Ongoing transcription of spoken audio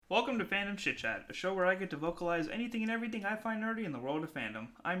Welcome to Fandom Chit Chat, a show where I get to vocalize anything and everything I find nerdy in the world of fandom.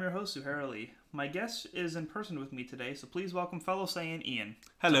 I'm your host, Suhaira Lee. My guest is in person with me today, so please welcome fellow Saiyan Ian.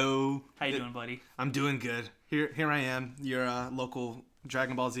 Hello. How you doing, buddy? I'm doing good. Here I am, your local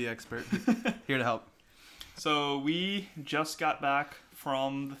Dragon Ball Z expert, here to help. So we just got back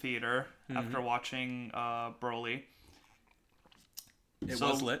from the theater after watching Broly. It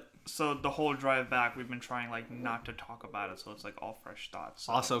was lit. So the whole drive back, we've been trying not to talk about it, so it's all fresh thoughts.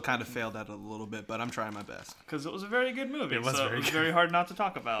 So. Also, kind of failed at it a little bit, but I'm trying my best. Because it was a very good movie. It was very hard not to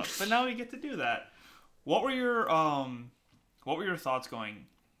talk about. But now we get to do that. What were your thoughts going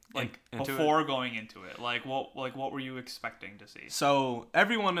before going into it? What were you expecting to see? So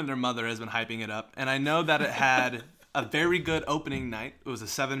everyone and their mother has been hyping it up, and I know that it had a very good opening night. It was a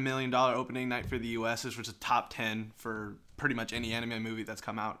 $7 million opening night for the U.S., which was a top 10 for pretty much any anime movie that's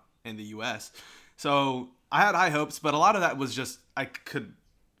come out in the U.S. So I had high hopes, but a lot of that was just, I could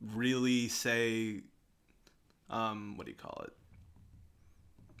really say, what do you call it?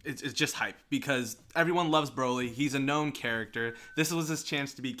 It's just hype because everyone loves Broly. He's a known character. This was his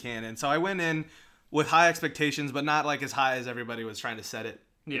chance to be canon. So I went in with high expectations, but not as high as everybody was trying to set it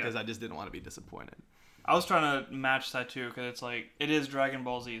because I just didn't want to be disappointed. I was trying to match that too because it is Dragon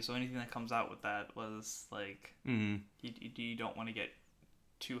Ball Z, so anything that comes out with that was you don't want to get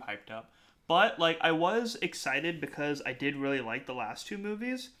too hyped up. But I was excited because I did really like the last two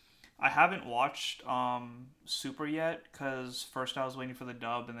movies. I haven't watched Super yet because first I was waiting for the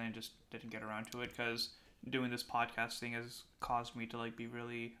dub and then I just didn't get around to it because doing this podcast thing has caused me to be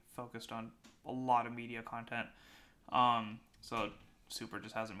really focused on a lot of media content. So Super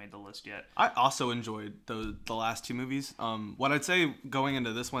just hasn't made the list yet. I also enjoyed the last two movies. What I'd say going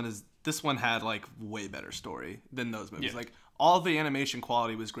into this one is this one had way better story than those movies. Yeah. All the animation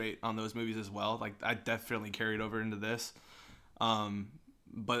quality was great on those movies as well. I definitely carried over into this.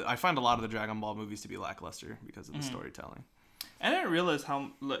 But I find a lot of the Dragon Ball movies to be lackluster because of the storytelling. And I didn't realize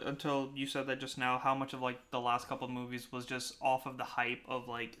until you said that just now, how much of the last couple of movies was just off of the hype of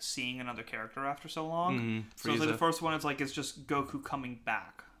seeing another character after so long. So it's the first one, it's just Goku coming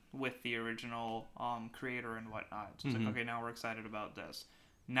back with the original creator and whatnot. So it's okay, now we're excited about this.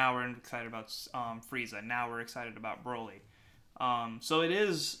 Now we're excited about Frieza. Now we're excited about Broly. So it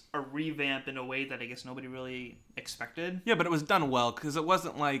is a revamp in a way that I guess nobody really expected. Yeah, but it was done well because it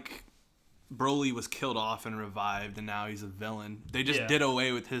wasn't like Broly was killed off and revived and now he's a villain. They just did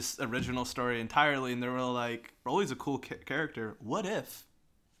away with his original story entirely and they were like, Broly's a cool character. What if,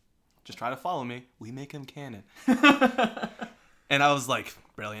 just try to follow me, we make him canon? And I was like,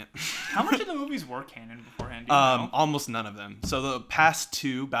 brilliant. How much of the movies were canon beforehand? Do you know? Almost none of them. So the past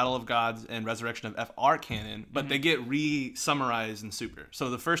two, Battle of Gods and Resurrection of F, are canon, but they get re-summarized in Super. So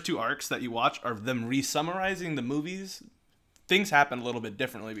the first two arcs that you watch are them re-summarizing the movies. Things happen a little bit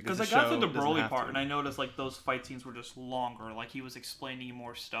differently because I got through the Broly part and I noticed those fight scenes were just longer. He was explaining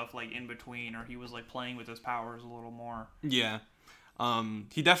more stuff in between, or he was playing with his powers a little more. Yeah,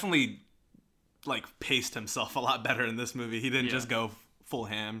 he definitely paced himself a lot better in this movie. He didn't just go full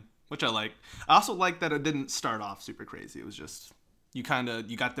ham, which I like. I also like that it didn't start off super crazy. It was just you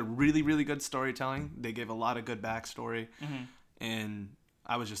got the really, really good storytelling. They gave a lot of good backstory, and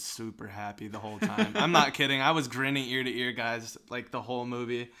I was just super happy the whole time. I'm not kidding. I was grinning ear to ear, guys, the whole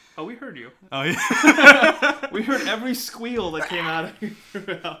movie. Oh, we heard you. Oh yeah. We heard every squeal that came out of you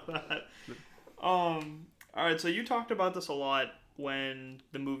throughout that. All right, so you talked about this a lot when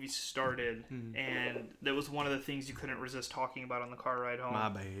the movie started, and that was one of the things you couldn't resist talking about on the car ride home. My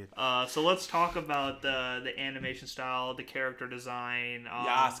bad. So let's talk about the animation style, the character design,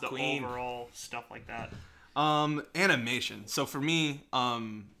 the queen. Overall stuff like that. Animation. So for me,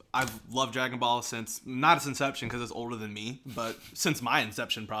 I've loved Dragon Ball since, not its inception because it's older than me, but since my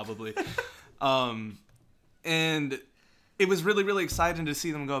inception probably. And it was really, really exciting to see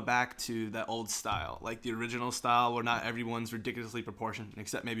them go back to that old style, the original style where not everyone's ridiculously proportioned,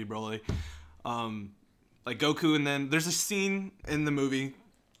 except maybe Broly. Goku, and then there's a scene in the movie,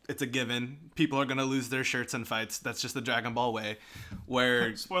 it's a given, people are going to lose their shirts in fights, that's just the Dragon Ball way,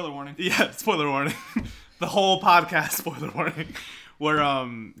 where... Spoiler warning. Yeah, spoiler warning. The whole podcast, spoiler warning. Where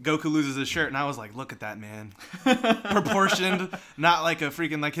Goku loses his shirt, and I was like, look at that, man. Proportioned, not a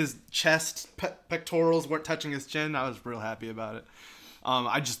freaking, his chest, pectorals weren't touching his chin. I was real happy about it.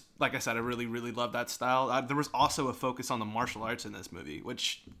 I just, like I said, I really, really love that style. There was also a focus on the martial arts in this movie,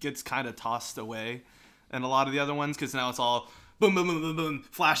 which gets kind of tossed away in a lot of the other ones, because now it's all boom, boom, boom, boom, boom,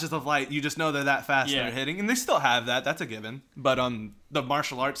 flashes of light. You just know they're that fast and they're hitting. And they still have that. That's a given. But the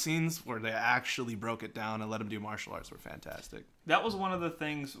martial arts scenes where they actually broke it down and let them do martial arts were fantastic. That was one of the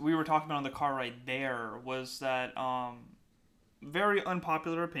things we were talking about on the car ride there, was that very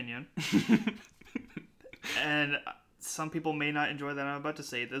unpopular opinion, and some people may not enjoy that I'm about to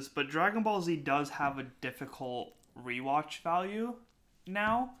say this, but Dragon Ball Z does have a difficult rewatch value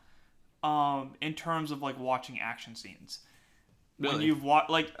now, in terms of like watching action scenes. Really? When you've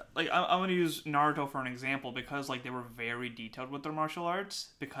watched, I'm going to use Naruto for an example because like they were very detailed with their martial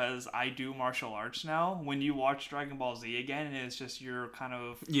arts. Because I do martial arts now. When you watch Dragon Ball Z again, and it's just you're kind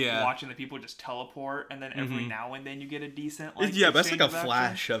of watching the people just teleport, and then every now and then you get a decent like that's like a of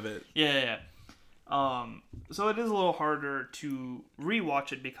flash of it. Yeah. So it is a little harder to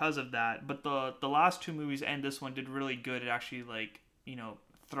rewatch it because of that. But the last two movies and this one did really good at actually like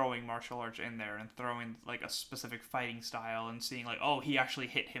throwing martial arts in there and throwing like a specific fighting style and seeing like, oh, he actually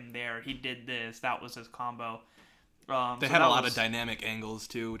hit him there, he did this, that was his combo. They had a lot of dynamic angles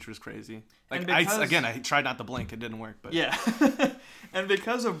too, which was crazy. Like I tried not to blink, it didn't work, but yeah. And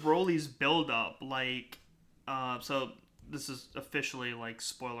because of Broly's build up, like so this is officially like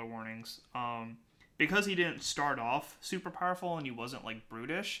spoiler warnings, because he didn't start off super powerful and he wasn't like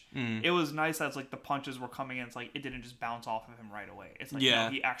brutish, it was nice that it's like the punches were coming in. It's like it didn't just bounce off of him right away. It's like no,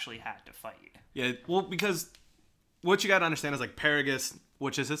 he actually had to fight. Yeah, well, because what you got to understand is like Paragus,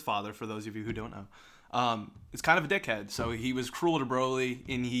 which is his father, for those of you who don't know, is kind of a dickhead. So he was cruel to Broly,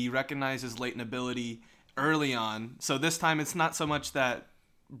 and he recognized his latent ability early on. So this time it's not so much that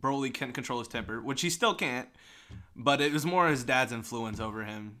Broly can't control his temper, which he still can't. But it was more his dad's influence over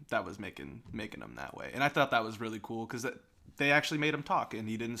him that was making him that way. And I thought that was really cool because they actually made him talk and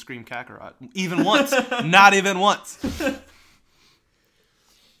he didn't scream Kakarot. Even once. Not even once.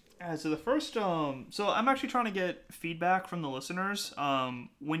 So the first... so I'm actually trying to get feedback from the listeners. I'm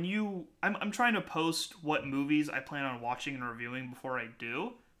trying to post what movies I plan on watching and reviewing before I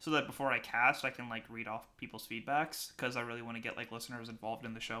do. So that before I cast, I can like read off people's feedbacks. Because I really want to get like listeners involved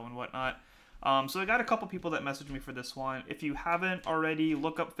in the show and whatnot. So I got a couple people that messaged me for this one. If you haven't already,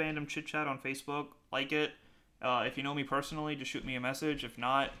 look up Fandom Chit Chat on Facebook, like it. If you know me personally, just shoot me a message. If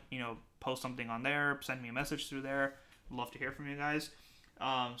not, post something on there, send me a message through there. I'd love to hear from you guys.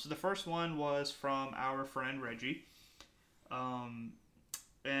 So the first one was from our friend Reggie. And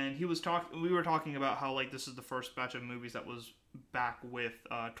we were talking about how like this is the first batch of movies that was back with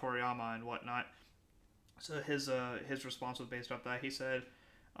Toriyama and whatnot. So his response was based off that. He said,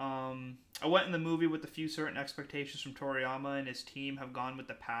 I went in the movie with a few certain expectations from Toriyama and his team have gone with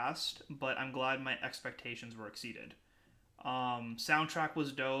the past, but I'm glad my expectations were exceeded. Soundtrack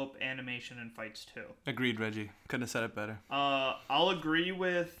was dope, animation and fights too. Agreed, Reggie. Couldn't have said it better. I'll agree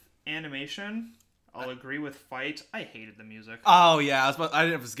with animation. I'll agree with fights. I hated the music. Oh yeah,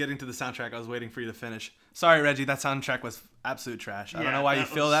 I was getting to the soundtrack. I was waiting for you to finish. Sorry, Reggie. That soundtrack was absolute trash. I don't know why you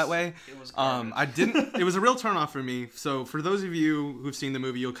feel that way. It was garbage. I didn't. It was a real turnoff for me. So for those of you who've seen the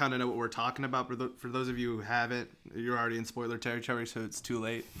movie, you'll kind of know what we're talking about. For those of you who haven't, you're already in spoiler territory, so it's too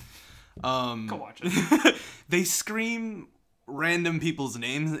late. Go watch it. They scream random people's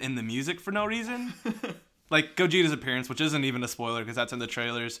names in the music for no reason. Like Gogeta's appearance, which isn't even a spoiler because that's in the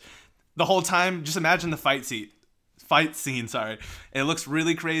trailers. The whole time, just imagine the fight scene. It looks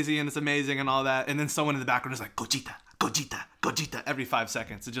really crazy and it's amazing and all that. And then someone in the background is like, Gogeta, Gogeta, Gogeta, every 5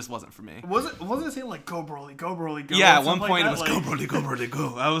 seconds. It just wasn't for me. Wasn't it saying like, go Broly, go Broly, go? Yeah, at one point it was go Broly, go Broly,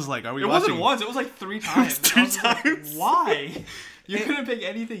 go. I was like, are we watching? It wasn't once, it was like 3 times. 3 times? Like, why? You couldn't pick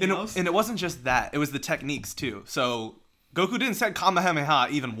anything else? And it wasn't just that. It was the techniques too. So Goku didn't say Kamehameha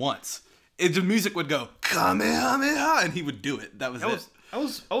even once. The music would go, Kamehameha, and he would do it. That was it. I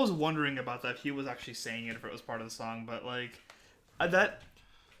was wondering about that, if he was actually saying it, if it was part of the song, but like that,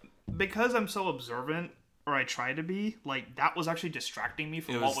 because I'm so observant, or I try to be, like that was actually distracting me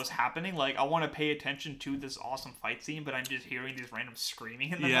from what was happening. Like I want to pay attention to this awesome fight scene, but I'm just hearing these random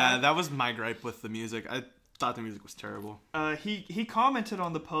screaming in the back. That was my gripe with the music. I thought the music was terrible. He commented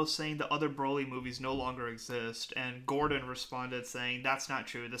on the post saying the other Broly movies no longer exist, and Gordon responded saying that's not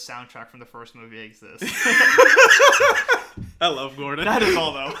true. The soundtrack from the first movie exists. I love Gordon. That is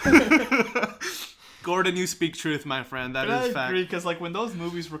all though. Gordon, you speak truth, my friend. That is fact. I agree, because like when those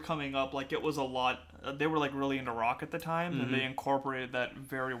movies were coming up, like it was a lot. They were like really into rock at the time, and they incorporated that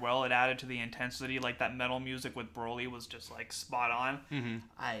very well. It added to the intensity. Like that metal music with Broly was just like spot on. Mm-hmm.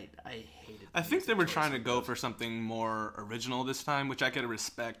 I hated. I think they were trying to go for something more original this time, which I could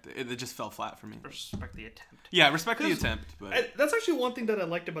respect. It just fell flat for me. Respect the attempt. Yeah, respect the attempt. But that's actually one thing that I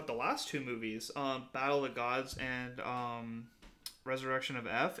liked about the last 2 movies, Battle of the Gods and Resurrection of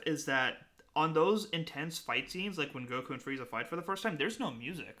F, is that on those intense fight scenes, like when Goku and Frieza fight for the first time, there's no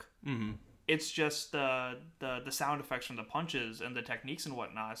music. Mm-hmm. It's just the sound effects from the punches and the techniques and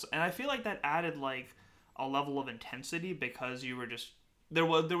whatnot. And I feel like that added like a level of intensity because you were just there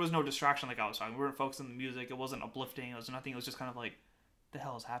was no distraction like I was talking. We weren't focused on the music. It wasn't uplifting. It was nothing. It was just kind of like, the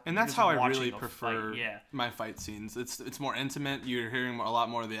hell is happening? And that's how I really prefer my fight scenes. It's more intimate. You're hearing a lot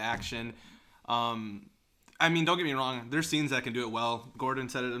more of the action. I mean, don't get me wrong. There's scenes that can do it well. Gordon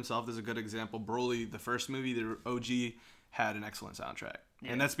said it himself. There's a good example. Broly, the first movie, the OG, had an excellent soundtrack.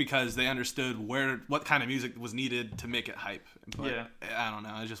 Yeah. And that's because they understood what kind of music was needed to make it hype. But I don't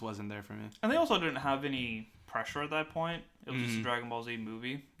know. It just wasn't there for me. And they also didn't have any pressure at that point. It was just a Dragon Ball Z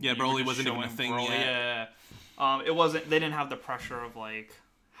movie. Yeah, Broly wasn't even a thing yet. It wasn't. They didn't have the pressure of like,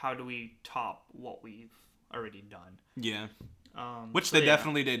 how do we top what we've already done? Yeah. Which they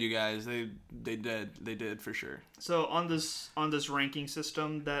definitely did, you guys. They did for sure. So on this ranking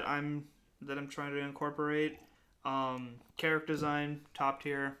system that I'm trying to incorporate, character design top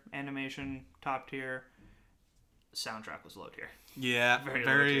tier, animation top tier, soundtrack was low tier. Yeah,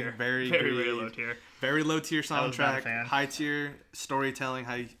 very low tier. Very low tier soundtrack, high tier storytelling,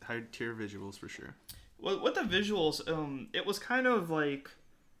 high tier visuals for sure. Well, with the visuals, it was kind of like,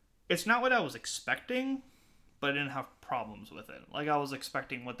 it's not what I was expecting, but I didn't have problems with it. Like, I was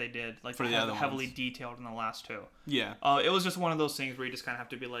expecting what they did, like, for the other heavily ones. Detailed in the last two. Yeah. It was just one of those things where you just kind of have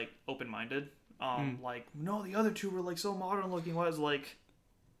to be, like, open-minded. Like, no, the other two were, like, so modern-looking. I was like,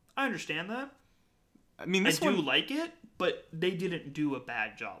 I understand that. I mean, I do like it, but they didn't do a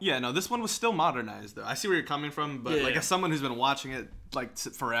bad job. Yeah, no, this one was still modernized, though. I see where you're coming from, but, as someone who's been watching it, like,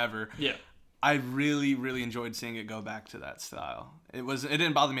 forever... Yeah. I really, really enjoyed seeing it go back to that style. It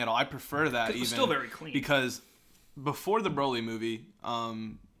didn't bother me at all. I prefer that even. It was still very clean. Because before the Broly movie,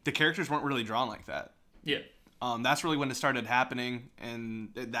 the characters weren't really drawn like that. Yeah. That's really when it started happening, and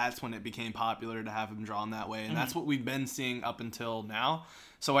that's when it became popular to have them drawn that way. And that's what we've been seeing up until now.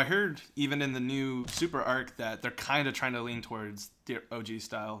 So I heard even in the new Super arc that they're kind of trying to lean towards the OG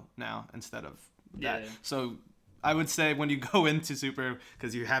style now instead of that. Yeah. So I would say when you go into Super,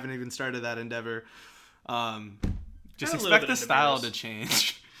 because you haven't even started that endeavor, just expect the style to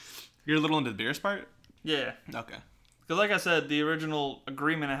change. You're a little into the Beerus part? Yeah. Okay. Because like I said, the original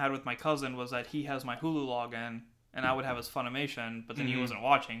agreement I had with my cousin was that he has my Hulu login, and I would have his Funimation, but then he wasn't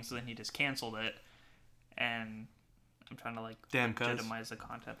watching, so then he just canceled it. And I'm trying to, like, legitimize the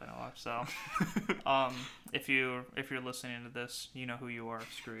content that I watch. So, if you're listening to this, you know who you are.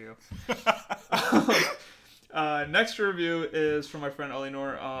 Screw you. Next review is from my friend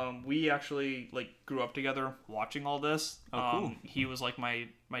Elinor. We actually, like, grew up together watching all this. Oh, cool. He was like my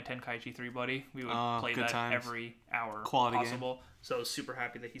Tenkaichi 3 buddy. We would play that times. Every hour Quality possible. Game. So I was super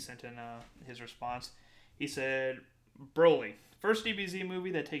happy that he sent in his response. He said, Broly, first DBZ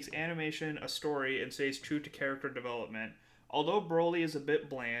movie that takes animation, a story, and stays true to character development. Although Broly is a bit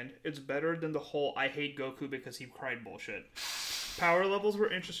bland, it's better than the whole I hate Goku because he cried bullshit. Power levels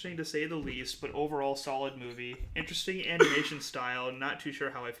were interesting to say the least, but overall solid movie. Interesting animation style, not too sure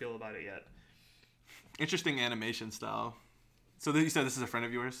how I feel about it yet. Interesting animation style. So you said this is a friend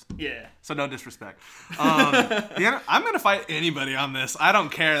of yours? Yeah. So no disrespect. I'm going to fight anybody on this. I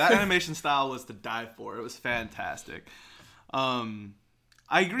don't care. That animation style was to die for. It was fantastic. I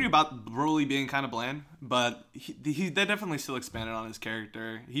agree about Broly being kind of bland, but they definitely still expanded on his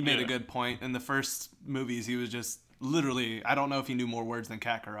character. He made a good point. In the first movies, he was just literally, I don't know if he knew more words than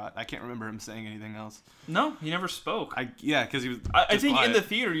Kakarot. I can't remember him saying anything else. No, he never spoke. Because he was I think quiet. In the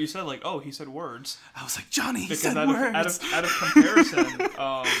theater you said, like, oh, he said words. I was like, Johnny, he said words. Out of comparison,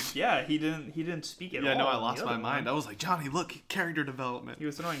 he didn't speak at all. Yeah, no, I lost my mind. I was like, Johnny, look, character development. He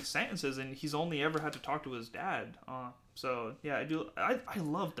was throwing sentences, and he's only ever had to talk to his dad. So, yeah, I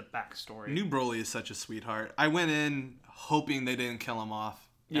love the backstory. New Broly is such a sweetheart. I went in hoping they didn't kill him off.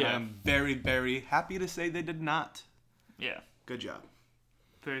 And I'm very, very happy to say they did not. Yeah. Good job.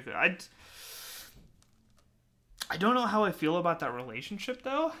 Very good. I don't know how I feel about that relationship,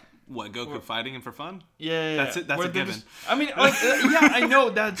 though. What, Goku fighting him for fun? Yeah. That's it. That's a given. I mean, like, I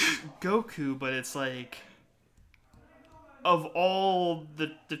know that's Goku, but it's like, of all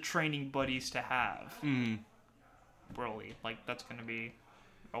the training buddies to have, Broly, like, that's going to be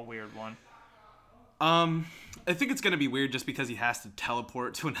a weird one. I think it's going to be weird just because he has to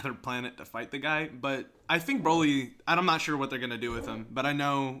teleport to another planet to fight the guy. But I think Broly, I'm not sure what they're going to do with him. But I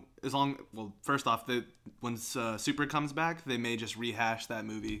know first off, when Super comes back, they may just rehash that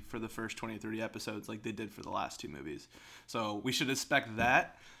movie for the first 20 or 30 episodes like they did for the last two movies. So we should expect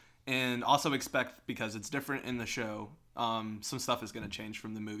that. And also expect, because it's different in the show, some stuff is going to change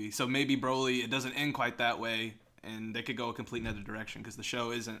from the movie. So maybe Broly, it doesn't end quite that way. And they could go a complete another direction because the show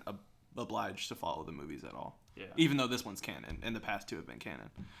isn't obliged to follow the movies at all. Yeah. Even though this one's canon, and the past two have been canon.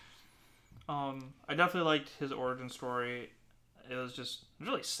 I definitely liked his origin story. it was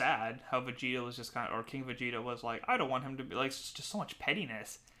really sad how Vegeta was just or King Vegeta was like, I don't want him to be, like, it's just so much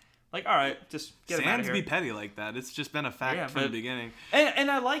pettiness. Like, all right, just get him out of here. Sans be petty like that. It's just been a fact from the beginning.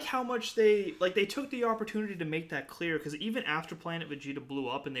 And I like how much they took the opportunity to make that clear, because even after Planet Vegeta blew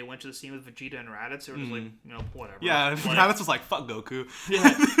up and they went to the scene with Vegeta and Raditz, they were just like, whatever. Yeah, like, Raditz was like, fuck Goku.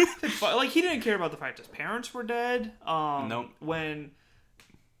 Yeah. Like, he didn't care about the fact his parents were dead. Nope. When...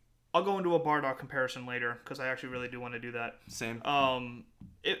 I'll go into a Bardock comparison later, because I actually really do want to do that. Same.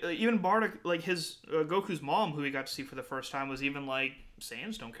 Even Bardock, like, his Goku's mom, who he got to see for the first time, was even like,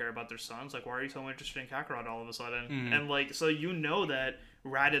 Saiyans don't care about their sons. Like, why are you so interested in Kakarot all of a sudden? And, like, so you know that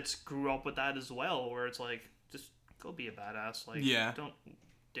Raditz grew up with that as well, where it's like, just go be a badass. Like, don't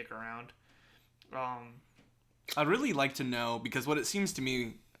dick around. I'd really like to know, because what it seems to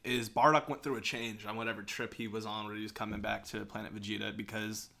me is Bardock went through a change on whatever trip he was on where he was coming back to Planet Vegeta,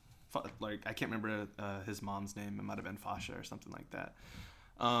 because... like, I can't remember his mom's name. It might have been Fasha or something like that.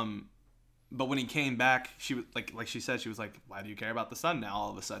 But when he came back, she was like she said, she was like, "Why do you care about the sun now?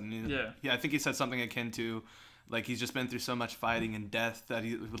 All of a sudden?" Yeah. I think he said something akin to, like, he's just been through so much fighting and death that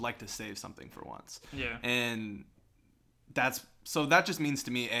he would like to save something for once. Yeah. And that just means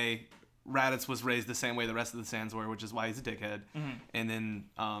to me, Raditz was raised the same way the rest of the Saiyans were, which is why he's a dickhead. Mm-hmm. And then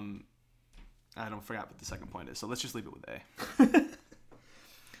I don't forget what the second point is, so let's just leave it with A.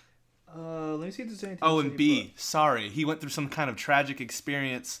 Let me see if there's anything. Oh, and B. Sorry, he went through some kind of tragic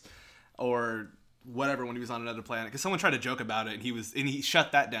experience, or whatever, when he was on another planet. Because someone tried to joke about it, and he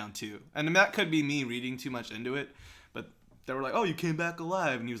shut that down too. And that could be me reading too much into it, but they were like, "Oh, you came back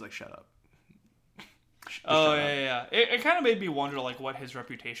alive," and he was like, "Shut up." Yeah. It kind of made me wonder, like, what his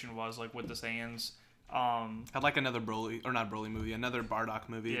reputation was, like, with the Saiyans. I'd like another Broly, or not Broly movie, another Bardock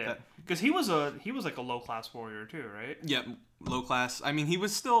movie. Yeah, because he was like a low class warrior too, right? Yeah, low class. I mean, he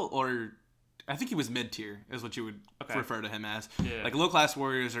was still, or I think he was mid tier, is what you would refer to him as. Yeah. Like, low class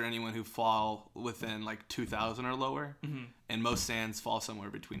warriors are anyone who fall within like 2,000 or lower, and most Saiyans fall somewhere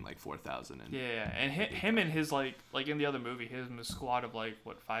between like 4,000 and and him and his like in the other movie, his squad of like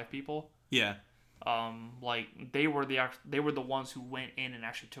 5 people. Yeah. Like, they were the ones who went in and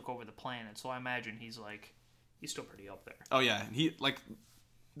actually took over the planet. So I imagine he's still pretty up there. Oh yeah,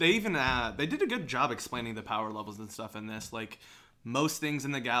 they even they did a good job explaining the power levels and stuff in this. Like, most things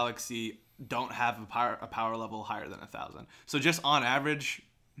in the galaxy don't have a power level higher than 1,000. So just on average,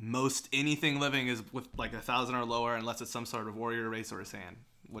 most anything living is with like 1,000 or lower, unless it's some sort of warrior race or a Saiyan,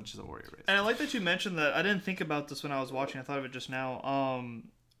 which is a warrior race. And I like that you mentioned that. I didn't think about this when I was watching. I thought of it just now.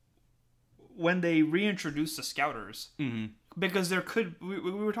 When they reintroduced the Scouters, because we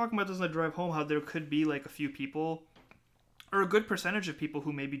were talking about this on the drive home, how there could be like a few people, or a good percentage of people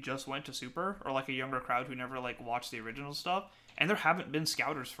who maybe just went to Super, or like a younger crowd who never like watched the original stuff, and there haven't been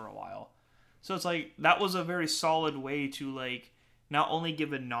Scouters for a while. So it's like, that was a very solid way to like not only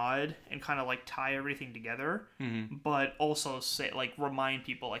give a nod and kind of like tie everything together, but also say, like, remind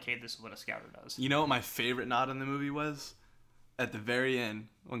people like, hey, this is what a Scouter does. You know what my favorite nod in the movie was? At the very end,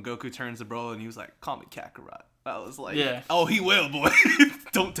 when Goku turns to Broly and he was like, "Call me Kakarot." I was like, "Oh, he will, boy.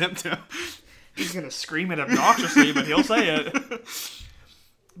 Don't tempt him." He's gonna scream it obnoxiously, but he'll say it.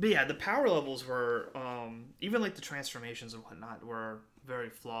 But yeah, the power levels were, even like the transformations and whatnot, were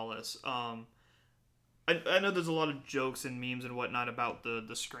very flawless. I know there's a lot of jokes and memes and whatnot about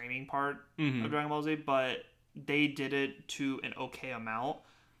the screaming part of Dragon Ball Z, but they did it to an okay amount.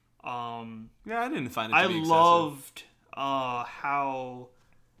 Yeah, I didn't find it to be excessive. Loved how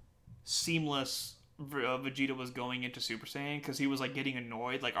seamless Vegeta was going into Super Saiyan, because he was like getting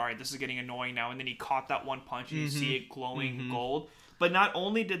annoyed, like, all right, this is getting annoying now, and then he caught that one punch and you see it glowing gold. But not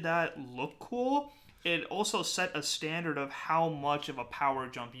only did that look cool, it also set a standard of how much of a power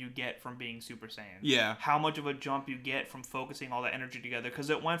jump you get from being Super Saiyan. Yeah. How much of a jump you get from focusing all that energy together, because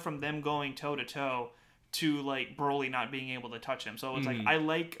it went from them going toe to toe to like Broly not being able to touch him. So it's like, I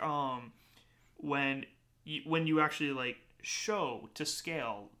like when you actually like show to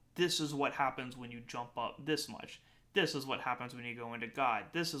scale, this is what happens when you jump up this much. This is what happens when you go into God.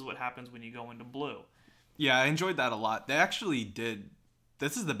 This is what happens when you go into Blue. Yeah, I enjoyed that a lot. They actually did.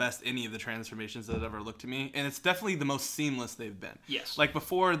 This is the best any of the transformations that ever looked to me, and it's definitely the most seamless they've been. Yes. Like,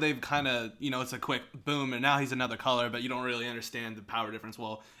 before, they've kind of, it's a quick boom, and now he's another color, but you don't really understand the power difference.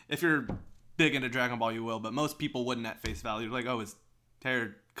 Well, if you're big into Dragon Ball, you will, but most people wouldn't at face value. Like, oh, his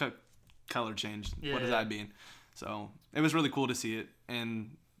hair color changed. Yeah, what does that mean? So it was really cool to see it,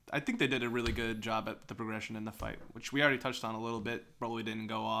 and I think they did a really good job at the progression in the fight, which we already touched on a little bit. Broly didn't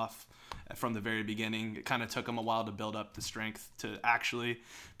go off from the very beginning. It kind of took him a while to build up the strength to actually,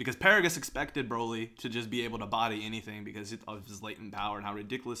 because Paragus expected Broly to just be able to body anything because of his latent power and how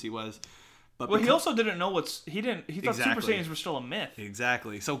ridiculous he was. But well, he also didn't know he thought Exactly. Super Saiyans were still a myth.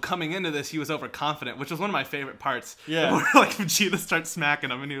 Exactly. So coming into this, he was overconfident, which was one of my favorite parts. Yeah. Where like Vegeta starts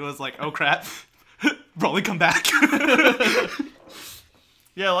smacking him, and he was like, "Oh crap, Broly, come back."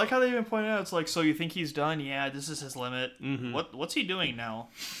 Yeah, I like how they even pointed out. It's like, so you think he's done? Yeah, this is his limit. Mm-hmm. What's he doing now?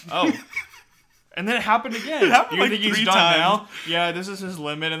 Oh. And then it happened again. It happened you like think he's 3 done times. now? Yeah, this is his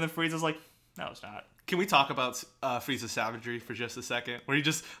limit. And then Frieza's like, no, it's not. Can we talk about Frieza's savagery for just a second? Where he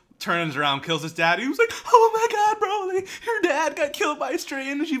just turns around, kills his dad. He was like, "Oh my god, Broly, your dad got killed by a stray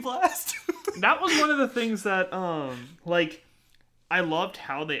energy blast." That was one of the things that, like, I loved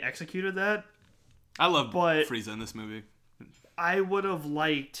how they executed that. I love But- Frieza in this movie. I would have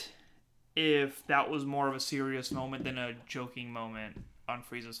liked if that was more of a serious moment than a joking moment on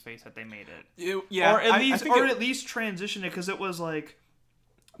Frieza's face that they made it. Yeah, Or at I least, think at least transition it, because it was like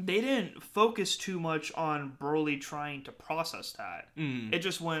they didn't focus too much on Broly trying to process that. It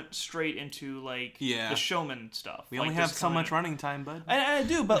just went straight into like the showman stuff. we like, only have just so coming much in. running time, bud. And I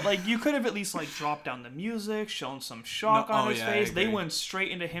do, but like you could have at least like dropped down the music, shown some shock No- on oh, his yeah, I face. They agree. went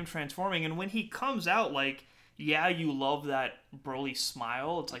straight into him transforming, and when he comes out, like, yeah, you love that Broly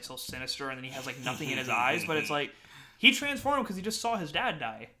smile. It's like so sinister, and then he has like nothing in his eyes, but it's like he transformed because he just saw his dad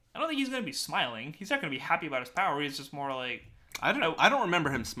die. I don't think he's gonna be smiling. He's not gonna be happy about his power. He's just more like I don't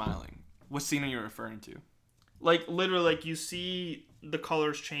remember him smiling. What scene are you referring to? like literally like you see the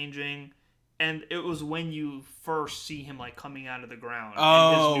colors changing. And it was when you first see him like coming out of the ground. in his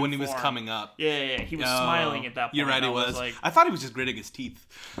Oh, new when he was form. coming up. Yeah. He was smiling at that point. You're right, he I was. like, I thought he was just gritting his teeth,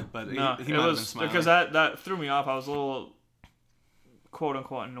 but no, he it might have been was smiling. because that threw me off. I was a little quote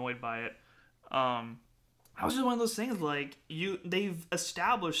unquote annoyed by it. I was just one of those things like they've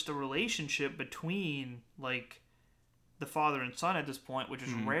established the relationship between like the father and son at this point, which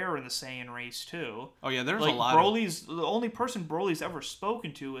is rare in the Saiyan race too. Oh yeah, there's Like a lot. the only person Broly's ever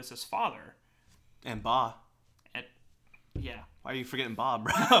spoken to is his father. And Ba. And yeah. Why are you forgetting Bob,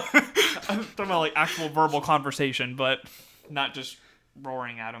 bro? I'm talking about like actual verbal conversation, but not just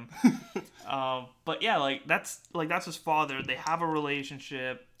roaring at him. But yeah, like that's his father. They have a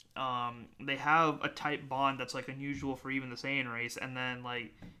relationship. They have a tight bond that's like unusual for even the Saiyan race. And then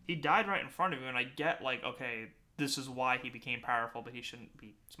like he died right in front of you, and I get like, okay, this is why he became powerful, but he shouldn't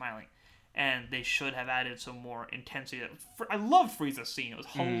be smiling. And they should have added some more intensity. I loved Frieza's scene. It was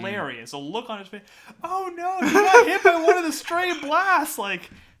hilarious. The look on his face. Oh no, he got hit by one of the stray blasts. Like,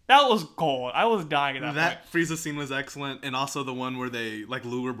 that was gold. I was dying at that point. That Frieza scene was excellent, and also the one where they like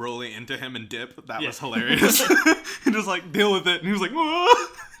lure Broly into him and dip. That Yeah. was hilarious. And just like deal with it, and he was like, "Whoa."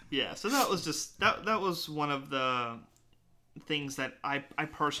 Yeah, so that was just that was one of the things that I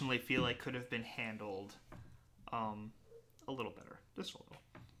personally feel like could have been handled a little better. Just a little.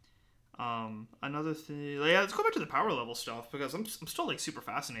 Another thing, yeah, let's go back to the power level stuff because I'm still like super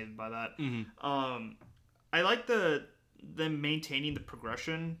fascinated by that. I like them maintaining the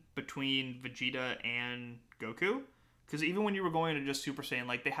progression between Vegeta and Goku, because even when you were going to just Super Saiyan,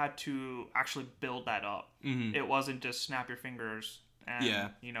 like they had to actually build that up. It wasn't just snap your fingers and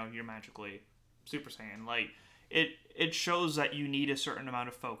you're magically Super Saiyan. Like it shows that you need a certain amount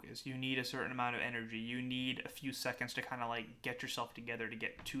of focus, you need a certain amount of energy, you need a few seconds to kind of like get yourself together to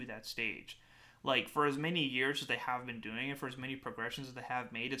get to that stage. Like for as many years as they have been doing it, for as many progressions as they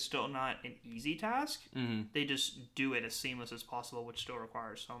have made, it's still not an easy task. They just do it as seamless as possible, which still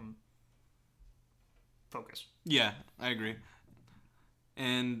requires some focus. Yeah, I agree.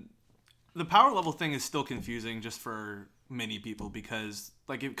 And the power level thing is still confusing just for many people because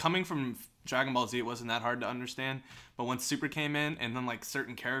like coming from Dragon Ball Z, it wasn't that hard to understand. But once Super came in, and then like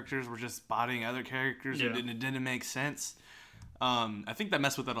certain characters were just bodying other characters, and it didn't make sense. I think that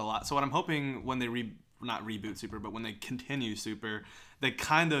messed with it a lot. So what I'm hoping when they not reboot Super, but when they continue Super, they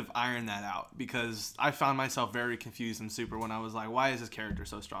kind of iron that out, because I found myself very confused in Super when I was like, why is this character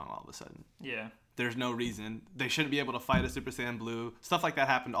so strong all of a sudden? Yeah. There's no reason. They shouldn't be able to fight a Super Saiyan Blue. Stuff like that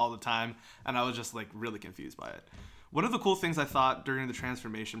happened all the time, and I was just like really confused by it. One of the cool things I thought during the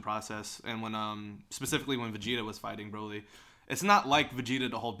transformation process, and when specifically when Vegeta was fighting Broly, it's not like Vegeta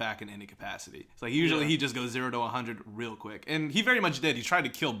to hold back in any capacity. It's like usually he just goes 0 to 100 real quick, and he very much did. He tried to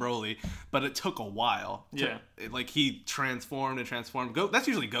kill Broly, but it took a while. Like he transformed and transformed. That's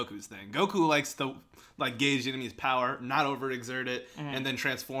usually Goku's thing. Goku likes to like gauge the enemy's power, not overexert it, and then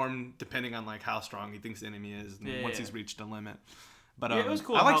transform depending on like how strong he thinks the enemy is once he's reached a limit. But it was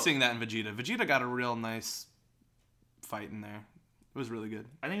cool. I like seeing that in Vegeta. Vegeta got a real nice fight in there. It was really good.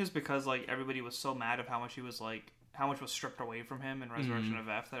 I think it's because like everybody was so mad of how much was stripped away from him in Resurrection of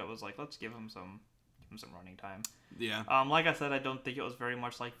F that it was like, let's give him some him some running time. Yeah. Like I said, I don't think it was very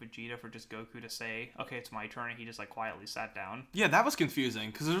much like Vegeta for just Goku to say, okay, it's my turn, and he just like quietly sat down. Yeah, that was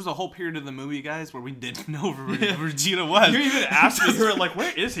confusing because there was a whole period of the movie, guys, where we didn't know where Vegeta was. You even asked me, you were like,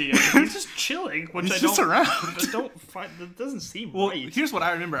 where is he? He's just chilling, which he's I just don't, around. That doesn't seem Well, right. here's what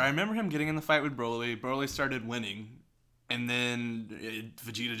I remember. I remember him getting in the fight with Broly. Broly started winning, and then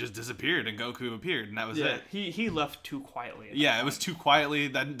Vegeta just disappeared, and Goku appeared, and that was it. He left too quietly. It was too quietly.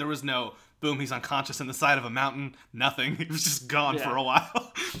 That there was no boom. He's unconscious in the side of a mountain. Nothing. He was just gone for a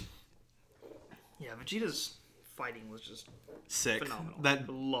while. Yeah, Vegeta's fighting was just sick. Phenomenal.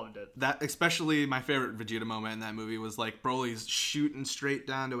 I loved it. That especially my favorite Vegeta moment in that movie was like Broly's shooting straight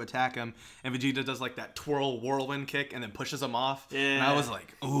down to attack him, and Vegeta does like that twirl whirlwind kick and then pushes him off. Yeah. And I was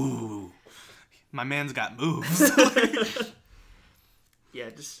like, ooh, my man's got moves. Yeah,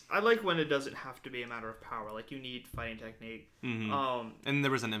 just I like when it doesn't have to be a matter of power. Like you need fighting technique. Mm-hmm. And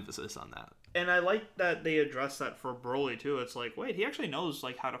there was an emphasis on that. And I like that they addressed that for Broly too. It's like, wait, he actually knows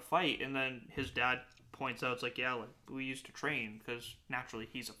like how to fight. And then his dad points out, it's like, yeah, like we used to train because naturally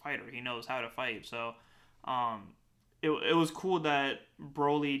he's a fighter. He knows how to fight. So, it was cool that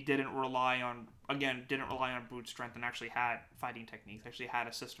Broly didn't rely on brute strength and actually had fighting techniques. Actually had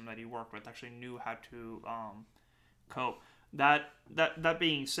a system that he worked with. Actually knew how to cope. That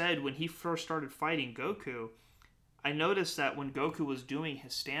being said, when he first started fighting Goku, I noticed that when Goku was doing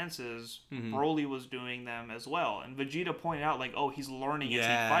his stances, Broly was doing them as well. And Vegeta pointed out, like, oh, he's learning as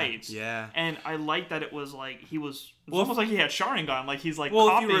he fights. Yeah. And I like that it was like he was almost like he had Sharingan. Like he's like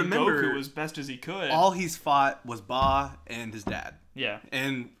copying Goku as best as he could. All he's fought was Ba and his dad. Yeah.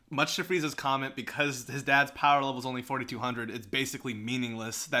 And much to Frieza's comment, because his dad's power level is only 4,200, it's basically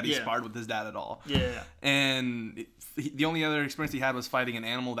meaningless that he sparred with his dad at all. Yeah. And the only other experience he had was fighting an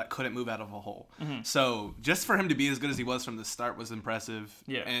animal that couldn't move out of a hole. Mm-hmm. So just for him to be as good as he was from the start was impressive.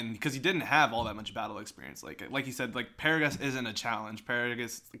 Yeah. And because he didn't have all that much battle experience. Like you said, like Paragus isn't a challenge.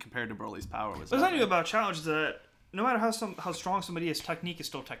 Paragus compared to Broly's power was. But it's not even about challenge. It's that no matter how strong somebody is, technique is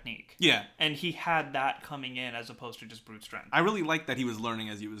still technique. Yeah. And he had that coming in as opposed to just brute strength. I really like that he was learning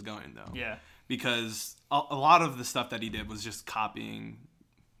as he was going, though. Yeah. Because a lot of the stuff that he did was just copying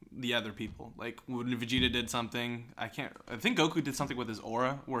the other people. Like when Vegeta did something, I think Goku did something with his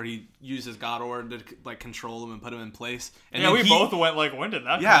aura where he used his God aura to like control him and put him in place. And yeah, we both went like, when did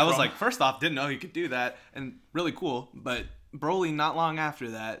that come I was like, first off, didn't know he could do that, and really cool. But Broly, not long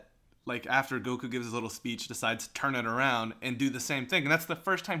after that, like after Goku gives his little speech, decides to turn it around and do the same thing. And that's the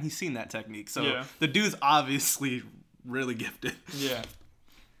first time he's seen that technique. So the dude's obviously really gifted. Yeah.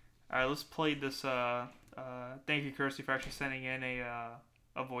 All right, let's play this. Thank you, Kirsty, for actually sending in a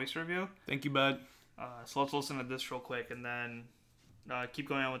voice review. Thank you, bud. So let's listen to this real quick and then keep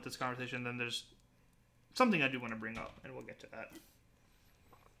going on with this conversation. Then there's something I do want to bring up, and we'll get to that.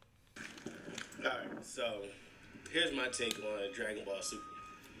 Alright, so here's my take on Dragon Ball Super.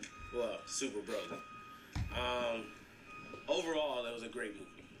 Well, Super Broly. Overall, that was a great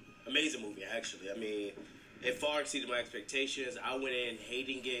movie. Amazing movie, actually. I mean, it far exceeded my expectations. I went in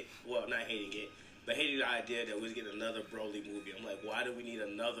hating it. Well, not hating it, but hating the idea that we was getting another Broly movie. I'm like, why do we need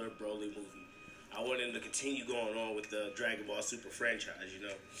another Broly movie? I wanted to continue going on with the Dragon Ball Super franchise, you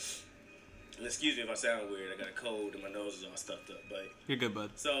know? And excuse me if I sound weird. I got a cold and my nose is all stuffed up, but... You're good,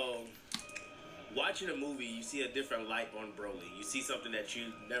 bud. So, watching a movie, you see a different light on Broly. You see something that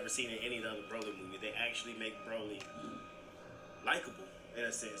you've never seen in any other Broly movie. They actually make Broly likable, in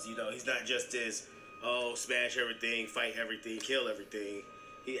a sense. You know, he's not just this, smash everything, fight everything, kill everything.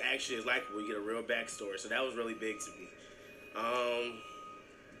 He actually is likable. You get a real backstory. So that was really big to me. I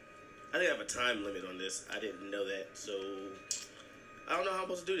think I have a time limit on this. I didn't know that. So I don't know how I'm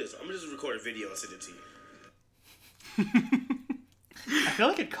supposed to do this. I'm going to just record a video and send it to you. I feel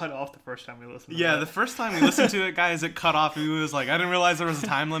like it cut off the first time we listened to it. Yeah, the first time we listened to it, guys, it cut off. It was like, I didn't realize there was a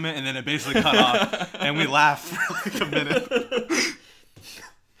time limit, and then it basically cut off. And we laughed for like a minute.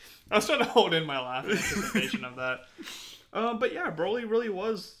 I was trying to hold in my laugh in anticipation of that. But yeah, Broly really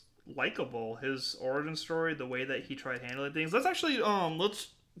was likable. His origin story, the way that he tried handling things. Let's actually let's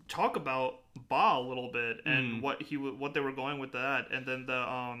talk about Ba a little bit and what they were going with that, and then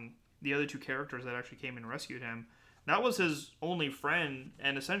the other two characters that actually came and rescued him. That was his only friend,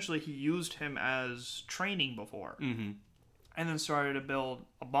 and essentially he used him as training before, and then started to build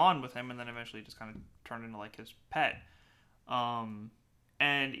a bond with him, and then eventually just kind of turned into like his pet.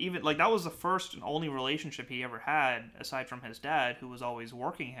 And even like that was the first and only relationship he ever had aside from his dad, who was always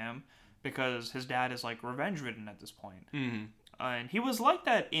working him because his dad is like revenge ridden at this point. And he was like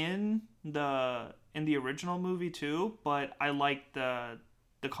that in the original movie too, but I liked the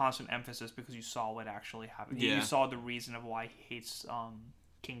constant emphasis because you saw what actually happened. Yeah. You saw the reason of why he hates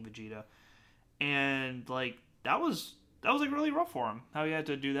King Vegeta. and like that was like really rough for him. How he had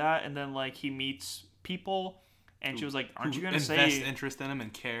to do that, and then like he meets people, and she was like, "Aren't you gonna invest say interest in him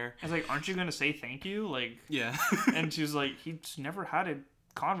and care?" I was like, "Aren't you gonna say thank you?" Like, yeah. and she's like, "He's never had a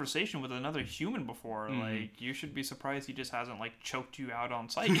conversation with another human before. Like, you should be surprised he just hasn't like choked you out on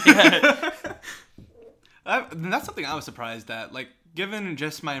sight yet." That's something I was surprised at. Like, given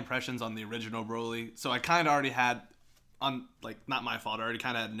just my impressions on the original Broly, so I kind of already had, on like, not my fault, I already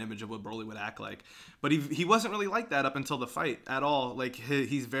kind of had an image of what Broly would act like. But he wasn't really like that up until the fight at all. Like,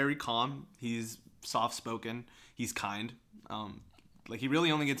 he's very calm. He's soft-spoken. He's kind. Like, he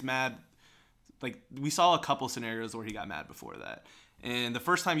really only gets mad. Like, we saw a couple scenarios where he got mad before that. And the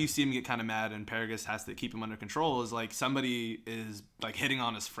first time you see him get kind of mad and Paragus has to keep him under control is, like, somebody is, like, hitting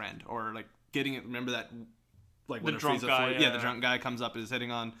on his friend. Or, like, getting it. Remember that, like, when the drunk guy. Yeah, the drunk guy comes up and is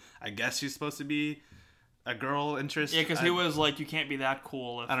hitting on, I guess she's supposed to be a girl interest. Yeah, because he was like, "You can't be that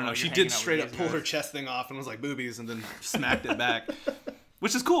cool." If, I don't know. She did straight up pull her chest thing off and was like, "Boobies," and then smacked it back.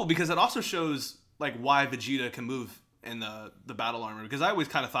 Which is cool because it also shows, like, why Vegeta can move in the battle armor, because I always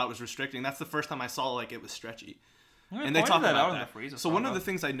kind of thought it was restricting. That's the first time I saw, like, it was stretchy. And they talk about that. So one of the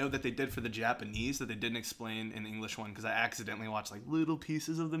things I know that they did for the Japanese that they didn't explain in the English one, because I accidentally watched like little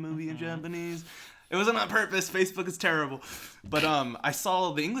pieces of the movie in Japanese. It wasn't on purpose. Facebook is terrible. But I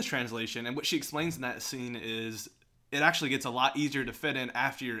saw the English translation, and what she explains in that scene is it actually gets a lot easier to fit in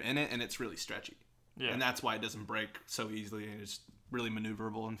after you're in it, and it's really stretchy. Yeah. And that's why it doesn't break so easily, and it's really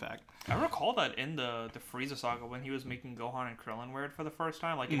maneuverable, in fact. I recall that in the Frieza saga when he was making Gohan and Krillin wear it for the first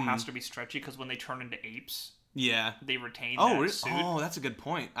time, like, it has to be stretchy because when they turn into apes, yeah, they retain that suit. Oh, that's a good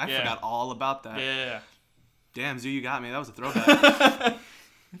point. I forgot all about that. Yeah. Damn, Zoo, you got me. That was a throwback.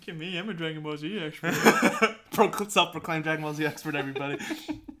 Look at me. I'm a Dragon Ball Z expert. Self-proclaimed Dragon Ball Z expert, everybody.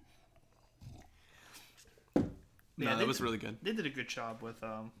 No, that was really good. They did a good job with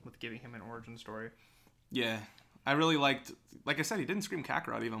giving him an origin story. Yeah. I really liked, like I said, he didn't scream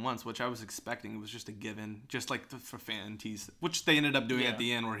Kakarot even once, which I was expecting. It was just a given, just like for fan tease, which they ended up doing at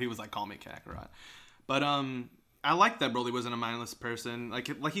the end where he was like, "Call me Kakarot." But I liked that Broly wasn't a mindless person.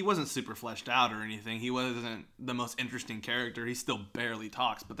 Like he wasn't super fleshed out or anything. He wasn't the most interesting character. He still barely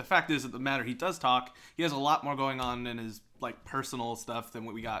talks. But the fact is that the matter he does talk, he has a lot more going on in his like personal stuff than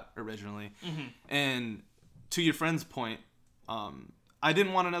what we got originally. Mm-hmm. And to your friend's point, I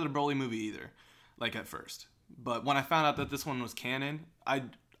didn't want another Broly movie either, like at first. But when I found out that this one was canon, I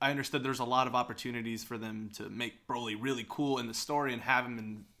understood there's a lot of opportunities for them to make Broly really cool in the story and have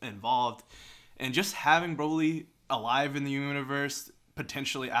him involved. And just having Broly alive in the universe,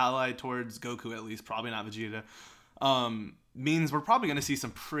 potentially allied towards Goku at least, probably not Vegeta, means we're probably going to see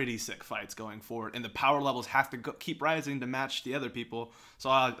some pretty sick fights going forward. And the power levels have to keep rising to match the other people. So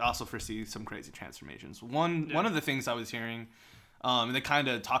I also foresee some crazy transformations. One of the things I was hearing, and they kind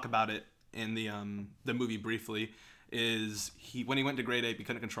of talk about it in the movie briefly, is when he went to Great Ape, he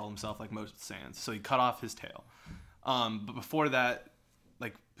couldn't control himself like most Saiyans. So he cut off his tail. But before that,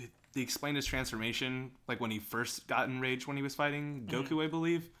 like, they explained his transformation, like when he first got enraged when he was fighting Goku, I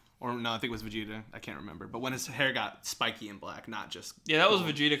believe. Or no, I think it was Vegeta. I can't remember. But when his hair got spiky and black, not just... Yeah, that was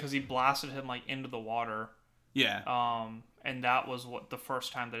Vegeta because he blasted him like into the water. Yeah. And that was what the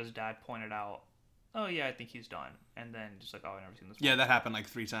first time that his dad pointed out, "Oh yeah, I think he's done." And then just like, "Oh, I've never seen this before." Yeah, that happened like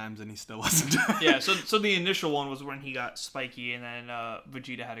 3 times and he still wasn't done. Yeah, so the initial one was when he got spiky, and then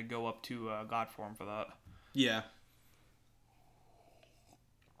Vegeta had to go up to God form for that. Yeah.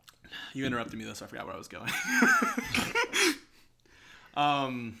 You interrupted me though, so I forgot where I was going.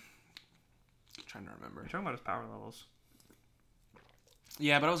 Trying to remember. You're talking about his power levels.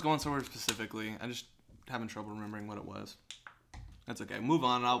 Yeah, but I was going somewhere specifically. I just having trouble remembering what it was. That's okay. Move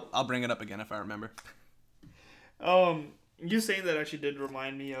on. I'll bring it up again if I remember. You saying that actually did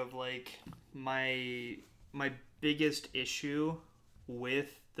remind me of like my biggest issue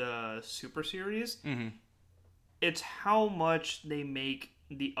with the Super Series. Mm-hmm. It's how much they make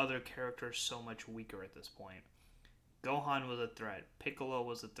the other characters so much weaker at this point. Gohan was a threat. Piccolo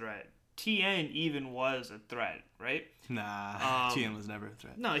was a threat. Tien even was a threat, right? Nah, Tien was never a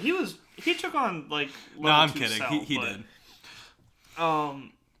threat. No, he took on like level no, I'm 2 kidding. Cell, He did.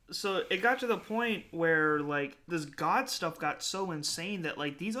 So it got to the point where like this God stuff got so insane that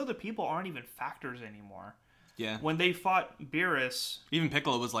like these other people aren't even factors anymore. Yeah. When they fought Beerus, even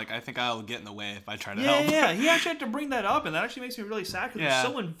Piccolo was like, "I think I'll get in the way if I try to help." Yeah, he actually had to bring that up, and that actually makes me really sad because Yeah.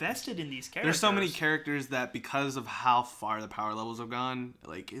 we're so invested in these characters. There's so many characters that because of how far the power levels have gone,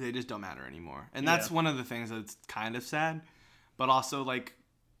 like they just don't matter anymore. And that's one of the things that's kind of sad, but also like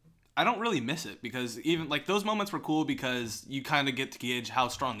I don't really miss it because even like those moments were cool because you kind of get to gauge how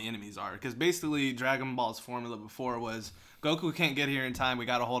strong the enemies are. Because basically Dragon Ball's formula before was Goku can't get here in time, we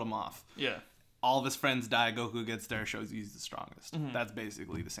got to hold him off. Yeah. all of his friends die, Goku gets there, shows he's the strongest. That's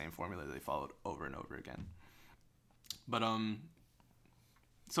basically the same formula they followed over and over again. But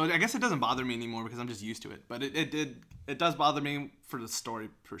so I guess it doesn't bother me anymore because I'm just used to it. But it does bother me for the story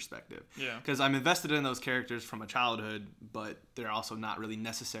perspective. Yeah. Because I'm invested in those characters from a childhood, but they're also not really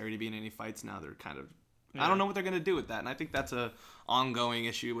necessary to be in any fights now. They're kind of I don't know what they're gonna do with that, and I think that's a ongoing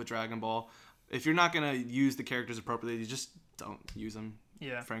issue with Dragon Ball. If you're not gonna use the characters appropriately, you just don't use them.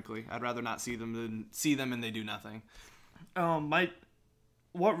 Yeah. Frankly, I'd rather not see them than see them and they do nothing.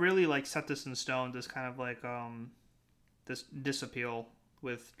 What really like set this in stone, this kind of like this disappeal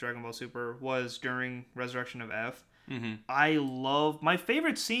with Dragon Ball Super was during Resurrection of F. Mm-hmm. My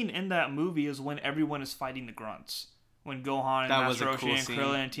favorite scene in that movie is when everyone is fighting the grunts. When Gohan and Master Roshi and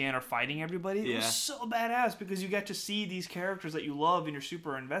Krillin and Tien are fighting everybody. It was so badass because you get to see these characters that you love and you're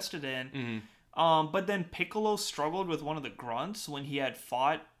super invested in. Mm-hmm. But then Piccolo struggled with one of the grunts when he had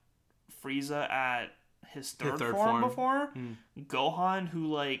fought Frieza at his third form before. Gohan,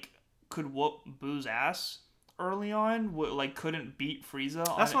 who like could whoop Boo's ass early on, like couldn't beat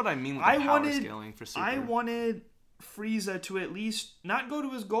Frieza. That's what I mean with the power scaling for Super. I wanted Frieza to at least not go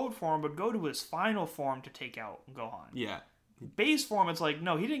to his gold form, but go to his final form to take out Gohan. Yeah. Base form, it's like,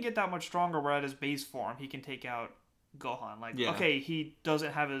 no, he didn't get that much stronger, but at his base form, he can take out Gohan. Like, okay, he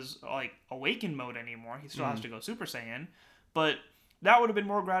doesn't have his, like, awakened mode anymore. He still has to go Super Saiyan. But that would have been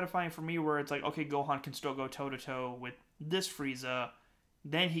more gratifying for me, where it's like, okay, Gohan can still go toe-to-toe with this Frieza.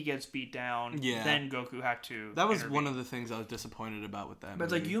 Then he gets beat down. Yeah. Then Goku had to That was intervene. one of the things I was disappointed about with that But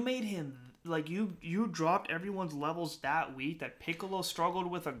it's movie. like, you made him... Like, you dropped everyone's levels that weak that Piccolo struggled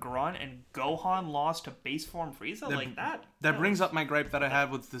with a grunt and Gohan lost to base form Frieza? That brings up my gripe that I had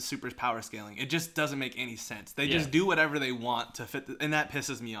with the Super's power scaling. It just doesn't make any sense. They just do whatever they want to fit, and that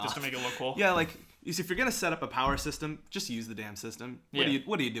pisses me off. Just to make it look cool? Yeah, like, if you're going to set up a power system, just use the damn system. What are you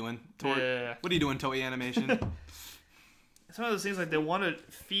doing? What are you doing, Toei Animation? It's one of those things, like, they want to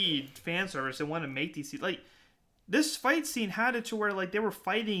feed fan service. They want to make these... Like, this fight scene had it to where, like, they were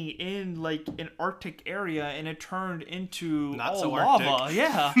fighting in, like, an Arctic area, and it turned into Not so lava. Arctic.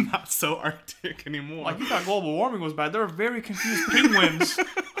 Yeah. Not so Arctic anymore. Like, you thought global warming was bad. There were very confused penguins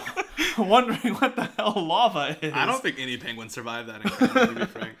wondering what the hell lava is. I don't think any penguins survived that encounter, to be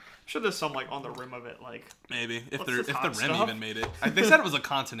frank. I'm sure there's some, like, on the rim of it, like... Maybe. If What's the this rim hot stuff? even made it. They said it was a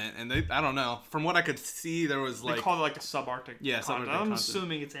continent, and I don't know. From what I could see, there was, like... They call it, like, the subarctic Yeah, continent. subarctic I'm continent.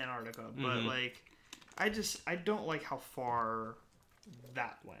 assuming it's Antarctica, but, like... I don't like how far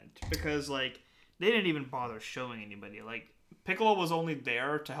that went. Because, like, they didn't even bother showing anybody. Like, Piccolo was only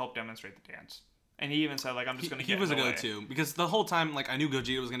there to help demonstrate the dance. And he even said, like, I'm just going to get He was in a the way. go-to. Because the whole time, like, I knew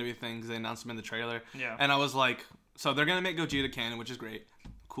Gogeta was going to be a thing because they announced him in the trailer. Yeah. And I was like, so they're going to make Gogeta canon, which is great.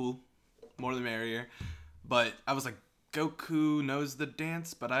 Cool. More the merrier. But I was like, Goku knows the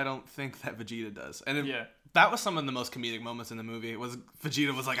dance, but I don't think that Vegeta does. And that was some of the most comedic moments in the movie. It was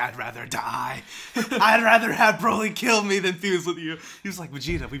Vegeta was like, I'd rather die. I'd rather have Broly kill me than fuse with you. He was like,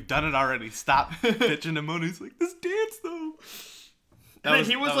 Vegeta, we've done it already. Stop bitching him out. He's like, this dance though. And then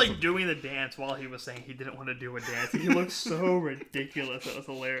he was like doing the dance while he was saying he didn't want to do a dance. He looked so ridiculous. That was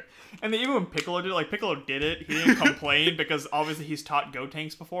hilarious. And then even when Piccolo did it, like Piccolo did it, he didn't complain because obviously he's taught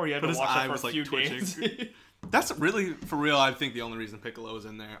Gotenks before. He had to watch it for a few days. That's really, for real, I think the only reason Piccolo was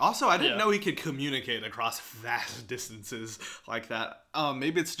in there. Also, I didn't know he could communicate across vast distances like that.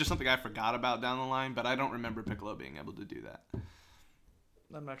 Maybe it's just something I forgot about down the line, but I don't remember Piccolo being able to do that.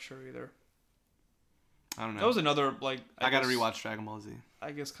 I'm not sure either. I don't know. That was another, like... I gotta rewatch Dragon Ball Z.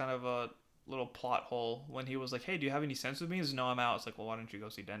 I guess kind of a little plot hole when he was like, hey, do you have any sense with me? He says, no, I'm out. It's like, well, why don't you go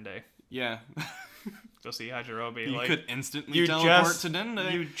see Dende? Yeah. Go see Yajirobe. You like, could instantly teleport to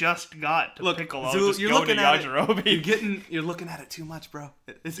Dende. You just got to Piccolo. Zul, just go to Yajirobe. You're looking at it too much, bro.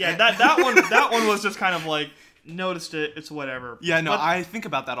 That one was just kind of like, noticed it, it's whatever. Yeah, no, I think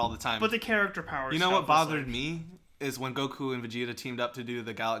about that all the time. But the character power. You know what bothered me is when Goku and Vegeta teamed up to do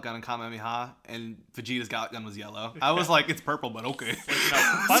the Gallic Gun and Kamehameha, and Vegeta's Gallic Gun was yellow. I was like, it's purple, but okay. Like,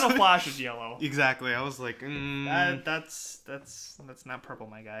 no, Final Flash is yellow. Exactly. I was like, that's not purple,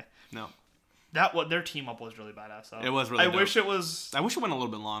 my guy. No. Their team up was really badass. Though. It was really. I dope. wish it was. I wish it went a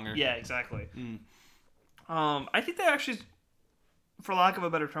little bit longer. Yeah, exactly. I think they actually, for lack of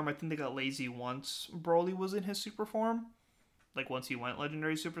a better term, I think they got lazy once Broly was in his super form, like once he went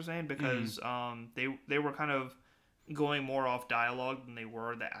Legendary Super Saiyan, because they were kind of going more off dialogue than they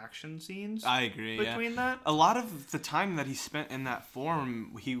were the action scenes. I agree. Between that, a lot of the time that he spent in that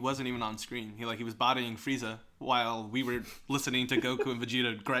form, he wasn't even on screen. He was bodying Frieza while we were listening to Goku and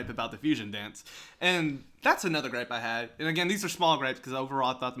Vegeta gripe about the fusion dance. And that's another gripe I had. And again, these are small gripes because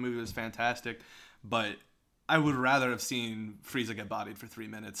overall I thought the movie was fantastic. But I would rather have seen Frieza get bodied for 3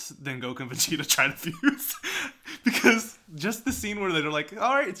 minutes than Goku and Vegeta try to fuse. Because just the scene where they're like,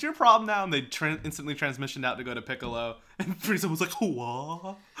 all right, it's your problem now. And they instantly transitioned out to go to Piccolo. And Frieza was like,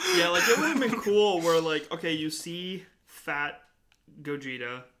 what? Yeah, like, it would have been cool where, like, okay, you see fat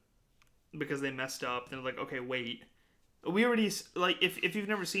Gogeta because they messed up. They're like, okay, wait. We already, like, if you've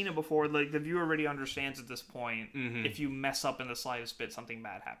never seen it before, like, the viewer already understands at this point, if you mess up in the slightest bit, something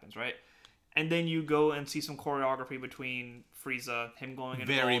bad happens, right? And then you go and see some choreography between Frieza, him going in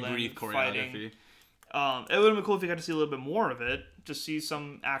very Golden, brief choreography. Fighting. It would have been cool if you got to see a little bit more of it. Just see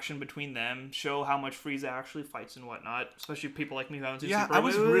some action between them, show how much Frieza actually fights and whatnot. Especially people like me who haven't seen Super. I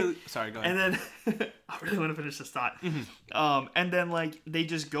was really sorry. Go ahead. And then I really want to finish this thought. And then like they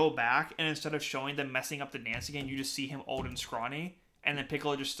just go back, and instead of showing them messing up the dance again, you just see him old and scrawny, and then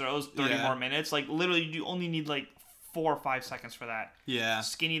Piccolo just throws 30 more minutes. Like literally, you only need like 4 or 5 seconds for that. Yeah.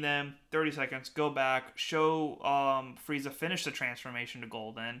 Skinny them, 30 seconds, go back, show Frieza finish the transformation to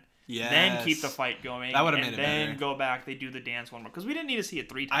Golden. Yes. Then keep the fight going. That would have made it better. And then go back, they do the dance one more. Because we didn't need to see it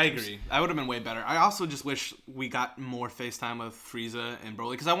 3 times. I agree. That would have been way better. I also just wish we got more FaceTime of Frieza and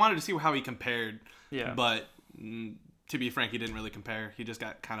Broly. Because I wanted to see how he compared. Yeah. But to be frank, he didn't really compare. He just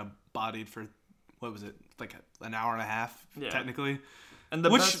got kind of bodied for, what was it? Like an hour and a half, technically. And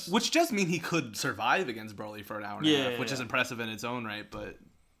which does mean he could survive against Broly for an hour and a half, which is impressive in its own right, but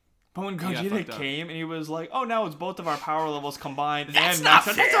when Gogeta came and he was like, "Oh, now it's both of our power levels combined," that's and not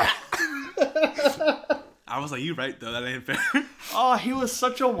fair. I was like, "You right though, that ain't fair." Oh, he was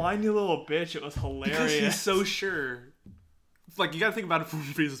such a whiny little bitch. It was hilarious. Because he's so sure. Like, you gotta think about it from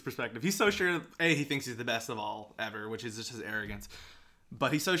Frieza's perspective. He's so sure. He thinks he's the best of all ever, which is just his arrogance.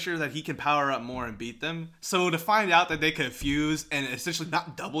 But he's so sure that he can power up more and beat them. So to find out that they could fuse and essentially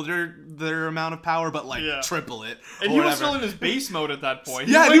not double their amount of power, but like triple it. And he was still in his base mode at that point.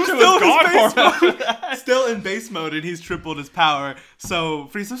 He was still in his base mode. Still in base mode, and he's tripled his power. So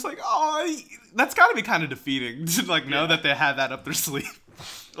Frieza's like, oh, that's got to be kind of defeating to like know that they had that up their sleeve.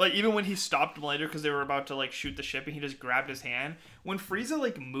 Like, even when he stopped them later because they were about to, like, shoot the ship and he just grabbed his hand. When Frieza,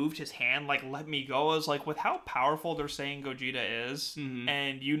 like, moved his hand, like, let me go, I was like, with how powerful they're saying Gogeta is,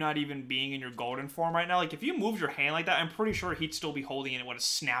 and you not even being in your golden form right now, like, if you moved your hand like that, I'm pretty sure he'd still be holding it and it would have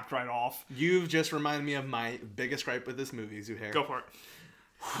snapped right off. You've just reminded me of my biggest gripe with this movie, Zuhair. Go for it.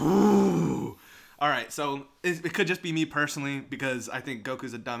 Whew. All right, so it could just be me personally, because I think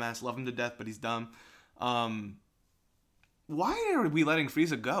Goku's a dumbass. Love him to death, but he's dumb. Why are we letting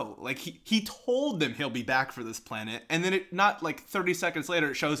Frieza go? Like, he told them he'll be back for this planet, and then not like 30 seconds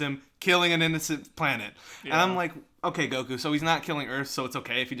later, it shows him killing an innocent planet. Yeah. And I'm like, okay, Goku, so he's not killing Earth, so it's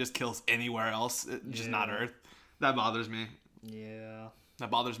okay if he just kills anywhere else, just not Earth. That bothers me. Yeah. That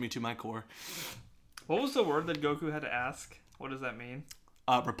bothers me to my core. What was the word that Goku had to ask? What does that mean?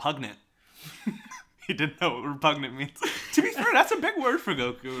 Repugnant. He didn't know what repugnant means. To be fair, that's a big word for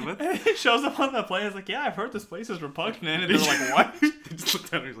Goku. It shows up on the plane. It's like, yeah, I've heard this place is repugnant. And they're like, what? They just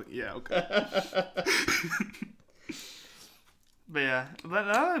looked at her and like, yeah, okay. But yeah,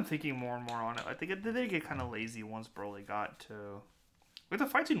 now I'm thinking more and more on it. I think it did get kind of lazy once Broly got to... Like, the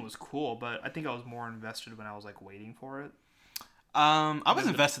fight scene was cool, but I think I was more invested when I was, like, waiting for it. I was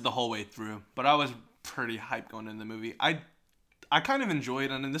invested the whole way through, but I was pretty hyped going into the movie. I kind of enjoyed,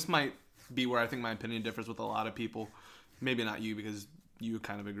 and this might be where I think my opinion differs with a lot of people. Maybe not you, because you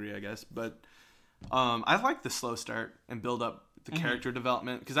kind of agree, I guess. But I like the slow start and build up the character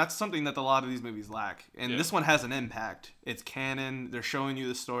development, because that's something that a lot of these movies lack. And this one has an impact. It's canon. They're showing you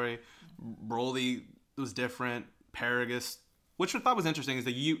the story. Broly was different. Paragus, which I thought was interesting, is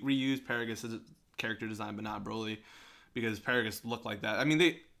they reused Paragus as a character design, but not Broly, because Paragus looked like that. I mean,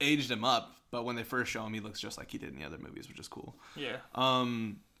 they aged him up, but when they first show him, he looks just like he did in the other movies, which is cool. Yeah.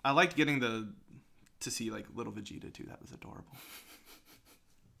 I liked getting to see like little Vegeta too. That was adorable.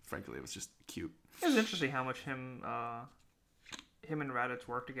 Frankly, it was just cute. It was interesting how much him and Raditz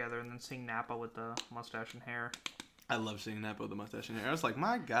worked together, and then seeing Nappa with the mustache and hair. I love seeing Nappa with the mustache and hair. I was like,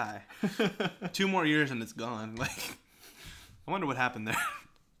 my guy. 2 more years and it's gone. Like, I wonder what happened there.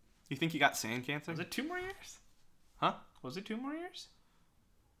 You think he got sand cancer? Was it 2 more years? Huh? Was it 2 more years?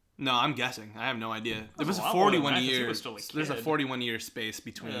 No, I'm guessing. I have no idea. It was 41 years. There's a 41-year space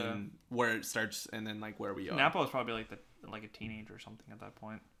between where it starts and then like where we are. Nappa was probably like a teenager or something at that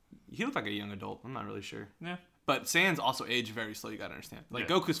point. He looked like a young adult. I'm not really sure. Yeah. But Saiyans also age very slow. You gotta understand. Like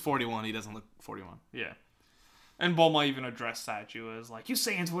Goku's 41. He doesn't look 41. Yeah. And Bulma even addressed that. She was like, "You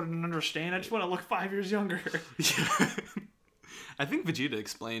Saiyans wouldn't understand. I just want to look 5 years younger." Yeah. I think Vegeta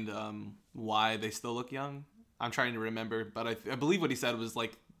explained why they still look young. I'm trying to remember, but I believe what he said was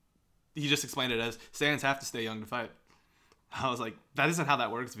like, he just explained it as Saiyans have to stay young to fight. I was like, that isn't how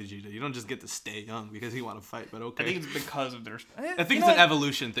that works, Vegeta. You don't just get to stay young because you want to fight, but okay. I think it's because of their... I think it's an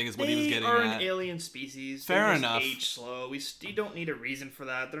evolution thing is what he was getting at. They are an alien species. Fair they enough. Age slow. You don't need a reason for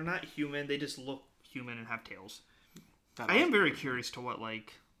that. They're not human. They just look human and have tails. I am very curious to what,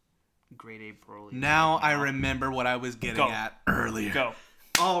 like, Great Ape Broly... Now I remember what I was getting at earlier. Go.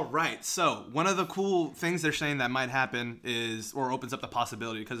 All right, so one of the cool things they're saying that might happen is, or opens up the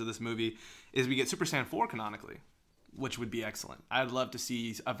possibility because of this movie, is we get Super Saiyan 4 canonically, which would be excellent. I'd love to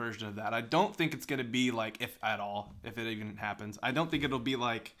see a version of that. I don't think it's going to be like, if at all, if it even happens, I don't think it'll be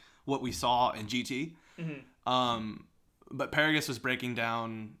like what we saw in GT. Mm-hmm. But Paragus was breaking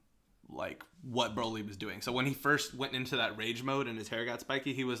down like what Broly was doing. So when he first went into that rage mode and his hair got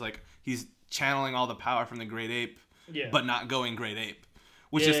spiky, he was like, he's channeling all the power from the Great Ape, but not going Great Ape.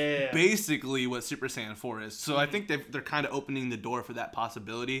 Which is basically what Super Saiyan 4 is. So I think they're kind of opening the door for that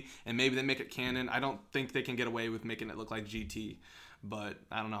possibility, and maybe they make it canon. I don't think they can get away with making it look like GT, but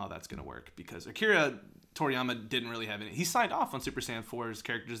I don't know how that's going to work because Akira Toriyama didn't really have any. He signed off on Super Saiyan 4's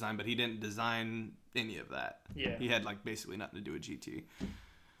character design, but he didn't design any of that. Yeah. He had like basically nothing to do with GT.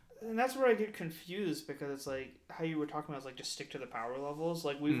 And that's where I get confused because it's like how you were talking about is like just stick to the power levels.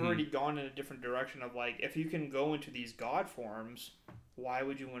 Like we've already gone in a different direction of like if you can go into these god forms, why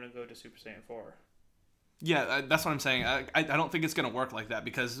would you want to go to Super Saiyan 4? Yeah, that's what I'm saying. I don't think it's going to work like that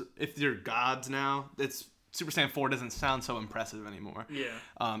because if you're gods now, it's Super Saiyan 4 doesn't sound so impressive anymore. Yeah.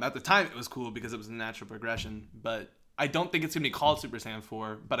 At the time, it was cool because it was a natural progression, but I don't think it's going to be called Super Saiyan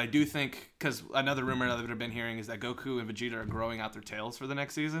 4, but I do think, because another rumor that I've been hearing is that Goku and Vegeta are growing out their tails for the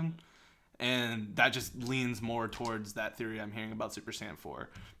next season, and that just leans more towards that theory I'm hearing about Super Saiyan 4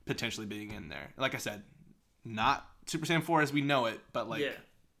 potentially being in there. Like I said, not Super Saiyan 4 as we know it, but like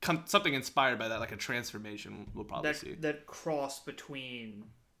something inspired by that, like a transformation we'll probably see. That cross between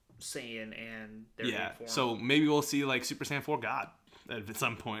Saiyan and their new form. So maybe we'll see like Super Saiyan 4 God at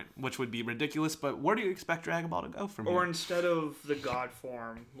some point, which would be ridiculous, but where do you expect Dragon Ball to go from here? Or instead of the God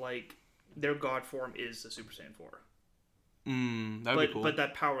form, like their God form is the Super Saiyan 4. That would be cool. But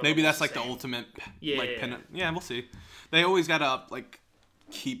that power maybe that's is like the ultimate Yeah, we'll see. They always gotta like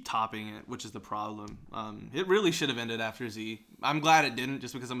keep topping it, which is the problem. It really should have ended after Z. I'm glad it didn't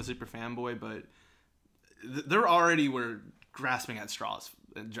just because I'm a super fanboy, but they're already were grasping at straws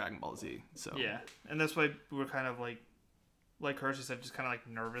in Dragon Ball Z. So yeah, and that's why we're kind of like Hershey said, just kind of like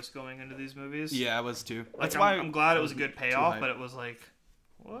nervous going into these movies. Yeah, I was too. That's why I'm glad it was a good payoff, but it was like,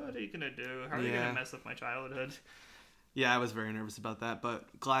 what are you gonna do? How are you gonna mess up my childhood? Yeah, I was very nervous about that,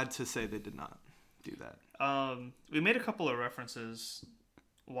 but glad to say they did not do that. We made a couple of references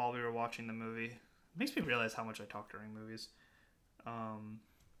while we were watching the movie. It makes me realize how much I talk during movies.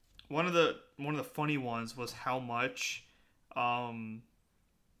 One of the funny ones was how much Broly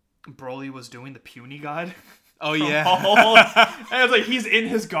was doing the puny god. Oh yeah. And I was like, he's in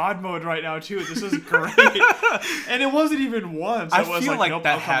his god mode right now too. This is great. And it wasn't even once. I feel like nope,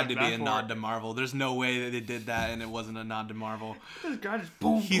 that had to be a nod to Marvel. There's no way that they did that and it wasn't a nod to Marvel. This guy just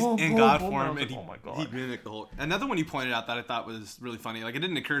boom, he's boom, in boom, god boom, form and he mimicked the whole. Another one you pointed out that I thought was really funny. Like it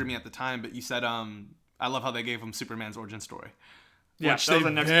didn't occur to me at the time, but you said I love how they gave him Superman's origin story. Yeah, which they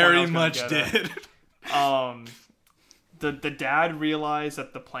very much did. The dad realized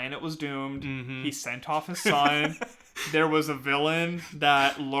that the planet was doomed. Mm-hmm. He sent off his son. There was a villain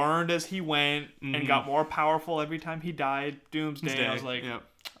that learned as he went and got more powerful every time he died. Doomsday. I was like,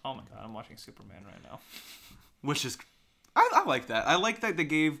 oh my god, I'm watching Superman right now. Which is... I like that. I like that they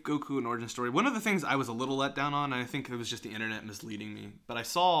gave Goku an origin story. One of the things I was a little let down on, and I think it was just the internet misleading me, but I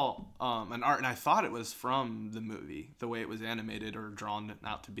saw an art, and I thought it was from the movie, the way it was animated or drawn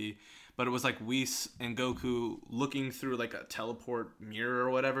out to be. But it was like Whis and Goku looking through like a teleport mirror or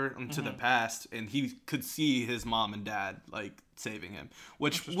whatever into the past, and he could see his mom and dad like saving him,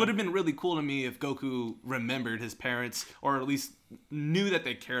 which would have been really cool to me if Goku remembered his parents or at least knew that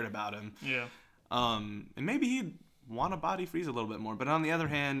they cared about him. Yeah. And maybe he'd want to body freeze a little bit more. But on the other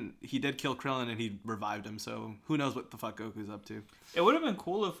hand, he did kill Krillin and he revived him, so who knows what the fuck Goku's up to. It would have been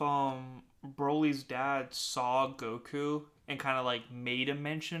cool if Broly's dad saw Goku and kind of like made a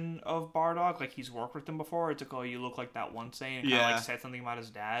mention of Bardock, like he's worked with him before. It's like, oh, you look like that one Saiyan, and kind of like said something about his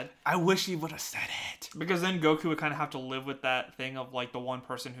dad. I wish he would have said it. Because then Goku would kind of have to live with that thing of like the one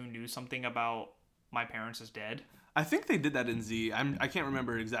person who knew something about my parents is dead. I think they did that in Z. I can't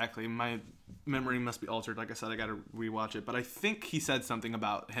remember exactly. My memory must be altered. Like I said, I got to rewatch it. But I think he said something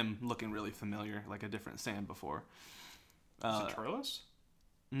about him looking really familiar, like a different Saiyan before. Is it Turles?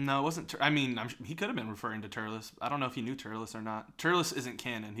 No, it wasn't. He could have been referring to Turles. I don't know if he knew Turles or not. Turles isn't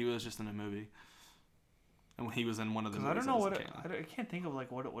canon. He was just in a movie. And when he was in one of the movies. I don't know I can't think of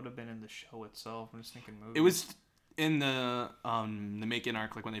like what it would have been in the show itself. I'm just thinking movies. It was in the Namekian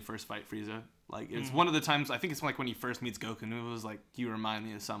arc, like when they first fight Frieza, like it's one of the times, I think it's like when he first meets Goku, and it was like, you remind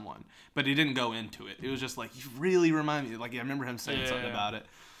me of someone, but he didn't go into it. It was just like, you really remind me. Like I remember him saying something about it.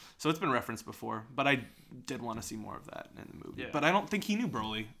 So it's been referenced before, but I did want to see more of that in the movie. Yeah. But I don't think he knew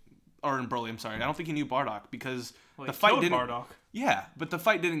Broly. I'm sorry. I don't think he knew Bardock because the fight didn't. Bardock. Yeah, but the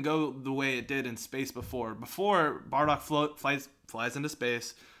fight didn't go the way it did in space before. Before, Bardock flies into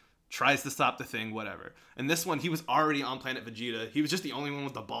space, tries to stop the thing, whatever. And this one, he was already on planet Vegeta. He was just the only one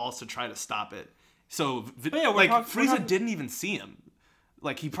with the balls to try to stop it. So, Frieza didn't even see him.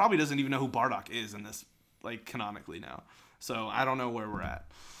 Like, he probably doesn't even know who Bardock is in this, like, canonically now. So, I don't know where we're at.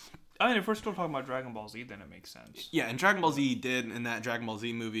 I mean, if we're still talking about Dragon Ball Z, then it makes sense. Yeah, and Dragon Ball Z did in that Dragon Ball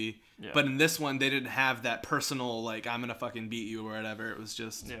Z movie. Yeah. But in this one, they didn't have that personal, like, I'm going to fucking beat you or whatever. It was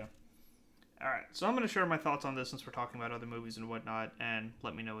just... Yeah. All right, so I'm going to share my thoughts on this since we're talking about other movies and whatnot, and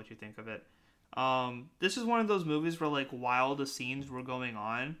let me know what you think of it. This is one of those movies where, like, while the scenes were going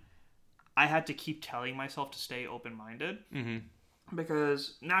on, I had to keep telling myself to stay open-minded. Mm-hmm.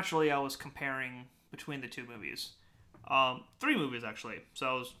 Because, naturally, I was comparing between the two movies. 3 movies, actually. So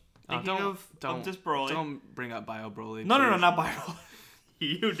I was... Thinking of this Broly. Don't bring up Bio Broly. No, not Bio.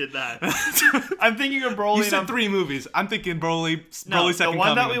 You did that. I'm thinking of Broly. You said 3 movies. I'm thinking Broly second coming. The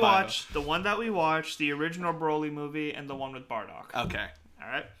one that we watched, the original Broly movie, and the one with Bardock. Okay. All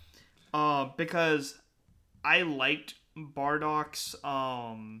right. Because I liked Bardock's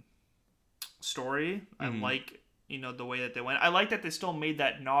story. I like the way that they went. I like that they still made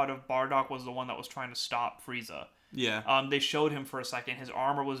that nod of Bardock was the one that was trying to stop Frieza. Yeah. They showed him for a second. His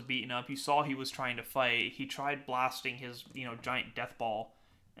armor was beaten up. You saw he was trying to fight. He tried blasting his, giant death ball.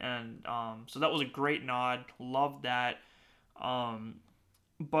 And so that was a great nod. Loved that.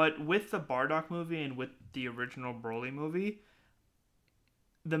 But with the Bardock movie and with the original Broly movie,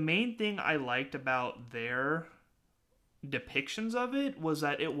 the main thing I liked about their depictions of it was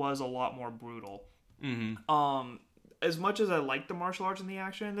that it was a lot more brutal. Mm-hmm. As much as I liked the martial arts and the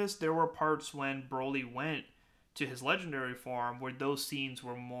action in this, there were parts when Broly went to his legendary form where those scenes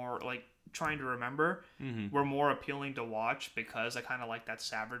were more like trying to remember were more appealing to watch because I kind of like that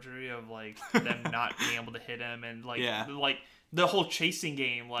savagery of like them not being able to hit him and like the whole chasing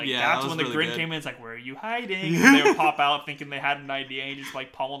game that's when the really Grin came in. It's like, where are you hiding? And they would pop out thinking they had an idea and just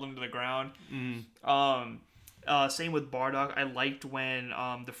like pummel them to the ground. Same with Bardock. I liked when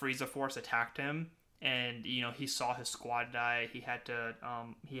the Frieza Force attacked him and he saw his squad die. He had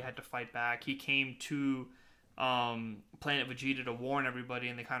to fight back. He came to Planet Vegeta to warn everybody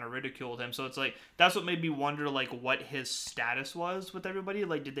and they kind of ridiculed him. So it's like that's what made me wonder like what his status was with everybody.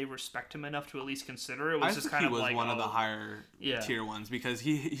 Like, did they respect him enough to at least consider it? Was just kind of like one of the higher tier ones because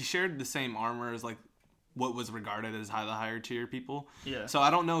he shared the same armor as like what was regarded as the higher tier people. Yeah. So I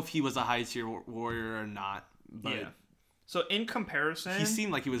don't know if he was a high tier warrior or not, but so in comparison, he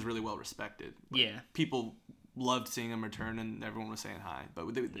seemed like he was really well respected. Yeah. People loved seeing him return and everyone was saying hi,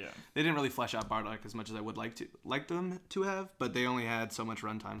 but they didn't really flesh out Bardock as much as I would like them to have, but they only had so much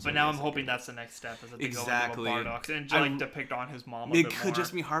runtime. So but now I'm hoping that's the next step is that they go into Bardock and like depict on his mom a bit bit more. It could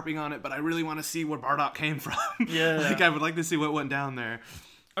just be harping on it, but I really want to see where Bardock came from. Yeah. Like I would like to see what went down there.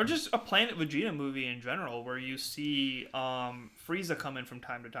 Or just a Planet Vegeta movie in general, where you see Frieza come in from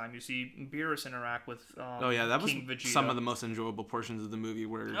time to time. You see Beerus interact with that was King Vegeta. Some of the most enjoyable portions of the movie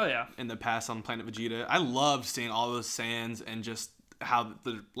were in the past on Planet Vegeta. I loved seeing all those Saiyans and just how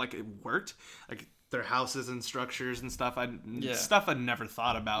it worked. Like their houses and structures and stuff. Stuff I'd never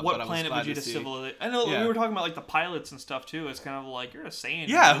thought about. What but Planet I was glad Vegeta civilization? I know we were talking about like the pilots and stuff too. It's kind of like you're a Saiyan.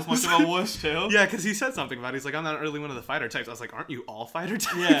 Yeah, as much of a wuss too. Yeah, because he said something about it. He's like, I'm not really one of the fighter types. I was like, aren't you all fighter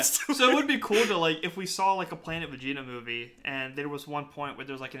types? Yeah. So it would be cool to like if we saw like a Planet Vegeta movie and there was one point where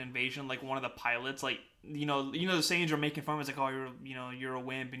there was like an invasion, like one of the pilots, like the Saiyans are making fun of it. It's like, oh, you're a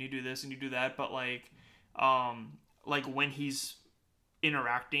wimp and you do this and you do that, but like when he's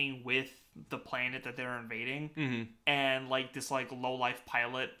interacting with the planet that they're invading and like this like low life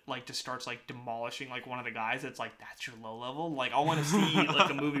pilot like just starts like demolishing like one of the guys, it's like that's your low level. Like I want to see like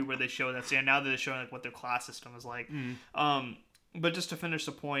a movie where they show that. So now that they're showing like what their class system is like. But just to finish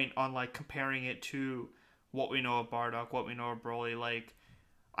the point on like comparing it to what we know of Bardock, what we know of Broly, like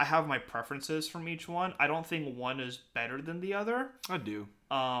I have my preferences from each one. I don't think one is better than the other. I do.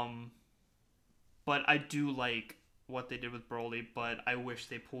 But I do like what they did with Broly, but I wish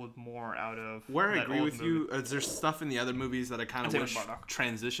they pulled more out of where I agree with you. There's stuff in the other movies that I kind of wish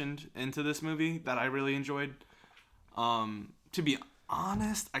transitioned into this movie that I really enjoyed. To be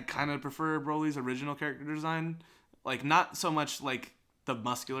honest, I kind of prefer Broly's original character design. Like, not so much like the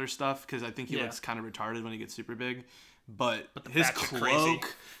muscular stuff, because I think he looks kind of retarded when he gets super big. but the his bats are cloak,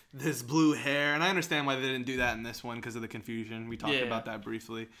 crazy. this blue hair, and I understand why they didn't do that in this one because of the confusion. We talked about that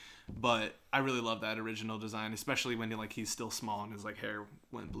briefly, but I really love that original design, especially when he's still small and his hair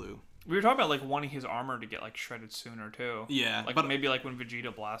went blue. We were talking about wanting his armor to get shredded sooner too. Yeah, but maybe when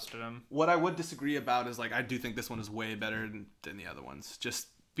Vegeta blasted him. What I would disagree about is I do think this one is way better than the other ones, just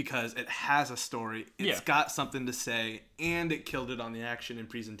because it has a story, it's got something to say, and it killed it on the action and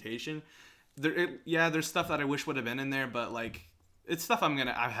presentation. There's stuff that I wish would have been in there, but it's stuff I'm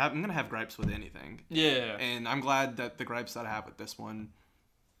gonna have gripes with anything. Yeah, and I'm glad that the gripes that I have with this one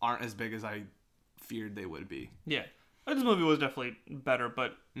aren't as big as I feared they would be. Yeah. This movie was definitely better,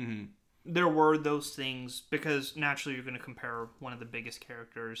 but there were those things, because naturally you're going to compare one of the biggest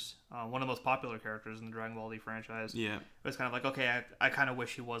characters, one of the most popular characters in the Dragon Ball Z franchise. Yeah. It was kind of okay, I kind of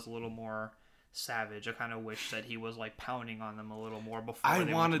wish he was a little more savage. I kind of wish that he was pounding on them a little more before I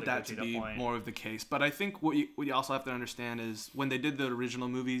they wanted went to that to be point. more of the case, but I think what you also have to understand is when they did the original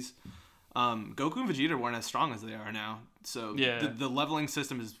movies, Goku and Vegeta weren't as strong as they are now. So the leveling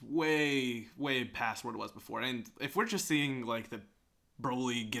system is way, way past what it was before. And if we're just seeing the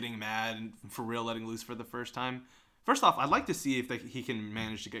Broly getting mad and for real letting loose for the first time, first off, I'd like to see if he can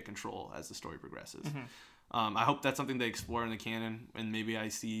manage to get control as the story progresses. I hope that's something they explore in the canon, and maybe I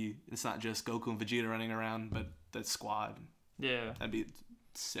see it's not just Goku and Vegeta running around, but that squad. Yeah. That'd be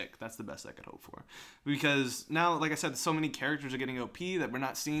sick. That's the best I could hope for, because now, like I said, so many characters are getting OP that we're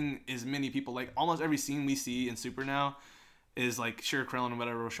not seeing as many people. Almost every scene we see in Super now is sure, Krillin and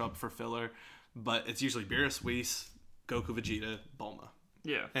whatever will show up for filler, but it's usually Beerus, Whis, Goku, Vegeta, Bulma.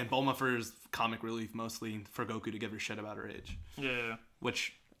 Yeah. And Bulma for his comic relief, mostly for Goku to give her shit about her age. Yeah.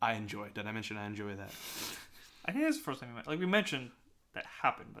 Which I enjoy. Did I mention I enjoy that? I think that's the first time we mentioned that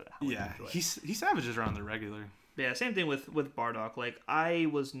happened, but he savages around the regular. Yeah, same thing with Bardock. I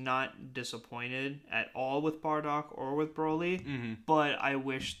was not disappointed at all with Bardock or with Broly, but I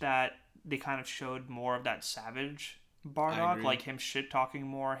wish that they kind of showed more of that savage Bardock, him shit talking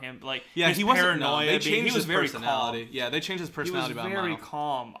more, him his he wasn't paranoia. They changed he was his very personality. Calm. Yeah, they changed his personality. He was very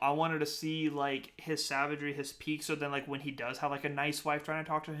calm. I wanted to see his savagery, his peak. So then when he does have a nice wife trying to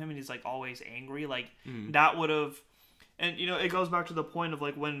talk to him, and he's always angry, that would have. And, it goes back to the point of,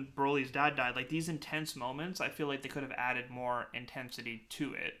 when Broly's dad died. These intense moments, I feel they could have added more intensity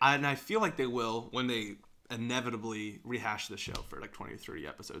to it. And I feel they will when they inevitably rehash the show for, 20 or 30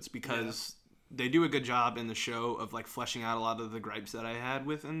 episodes. Because they do a good job in the show of, fleshing out a lot of the gripes that I had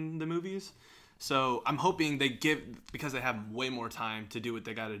within the movies. So I'm hoping they because they have way more time to do what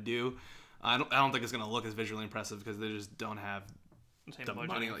they got to do. I don't think it's going to look as visually impressive because they just don't have the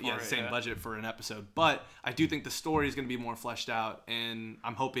money, budget for an episode, but I do think the story is going to be more fleshed out, and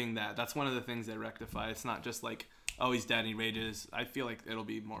I'm hoping that's one of the things they rectify. It's not just he's dead and he rages. I feel it'll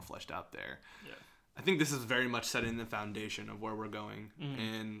be more fleshed out there. Yeah, I think this is very much setting the foundation of where we're going,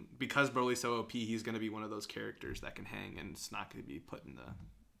 and because Broly's so OP, he's going to be one of those characters that can hang, and it's not going to be put in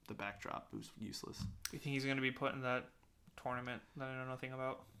the backdrop who's useless. You think he's going to be put in that tournament that I know nothing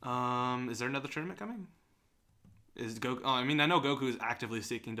about? Is there another tournament coming? Is Goku? Oh, I know Goku is actively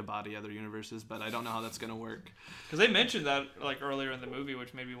seeking to body other universes, but I don't know how that's gonna work. Because they mentioned that earlier in the movie,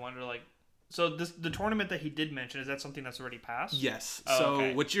 which made me wonder so the tournament that he did mention, is that something that's already passed? Yes.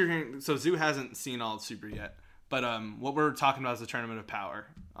 What you're hearing? So Zoo hasn't seen all of Super yet, but what we're talking about is the Tournament of Power.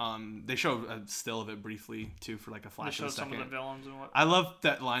 They show a still of it briefly too for a flash of a second. Some of the villains and what. I love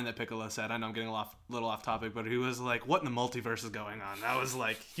that line that Piccolo said. I know I'm getting a little off topic, but he was like, "What in the multiverse is going on?" I was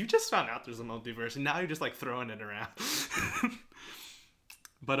like, "You just found out there's a multiverse, and now you're just throwing it around."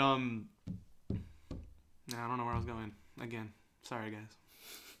 But I don't know where I was going. Again, sorry guys.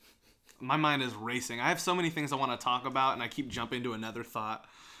 My mind is racing. I have so many things I want to talk about, and I keep jumping to another thought.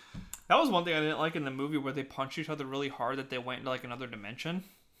 That was one thing I didn't like in the movie, where they punched each other really hard that they went into another dimension.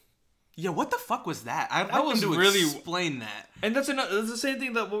 Yeah, what the fuck was that? I'd like them to really explain that. And that's the same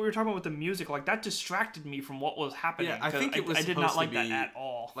thing that what we were talking about with the music. That distracted me from what was happening. Yeah, I think I did not like that at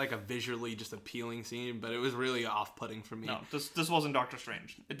all. A visually just appealing scene, but it was really off-putting for me. No, this wasn't Doctor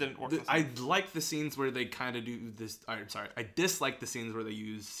Strange. It didn't work. I like the scenes where they kind of do this. I'm sorry. I dislike the scenes where they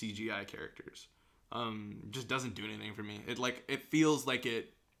use CGI characters. It just doesn't do anything for me. It feels like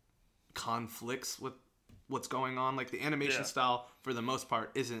it conflicts with what's going on. The animation style, for the most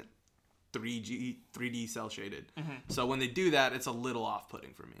part, isn't 3D cell shaded. So when they do that, it's a little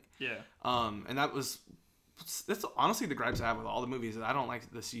off-putting for me. Yeah. And that's honestly the gripes I have with all the movies. I don't like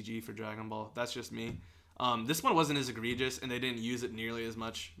the CG for Dragon Ball. That's just me. This one wasn't as egregious, and they didn't use it nearly as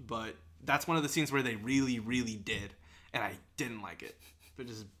much, but that's one of the scenes where they really, really did, and I didn't like it. But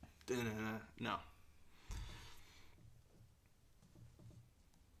just no.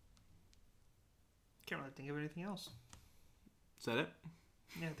 Can't really think of anything else. Is that it?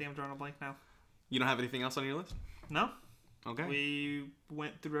 Yeah, I think I'm drawing a blank now. You don't have anything else on your list? No. Okay. We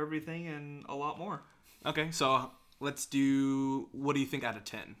went through everything and a lot more. Okay, so let's do... What do you think out of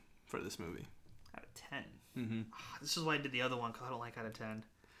 10 for this movie? Out of 10? Mm-hmm. This is why I did the other one, because I don't like out of 10.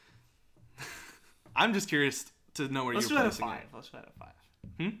 I'm just curious to know where Let's you're do out of placing 5. it. Let's do out of 5.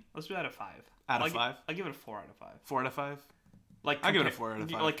 Hmm? Let's do out of 5. Out of 5? I'll give it a 4 out of 5. 4 out of 5? Like I'll give it a 4 out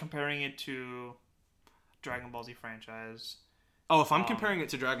of 5. Like comparing it to Dragon Ball Z franchise. Oh, if I'm comparing it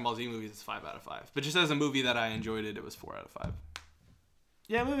to Dragon Ball Z movies, it's 5 out of 5. But just as a movie that I enjoyed it was 4 out of 5.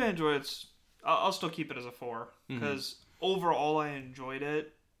 Yeah, movie I enjoyed it. I'll still keep it as a 4. Because overall I enjoyed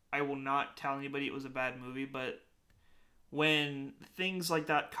it. I will not tell anybody it was a bad movie, but when things like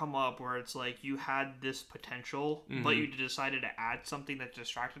that come up where it's like you had this potential, but you decided to add something that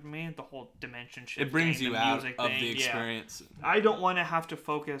distracted me, the whole dimension shift, It brings thing, you the out music of thing, the experience. Yeah. I don't want to have to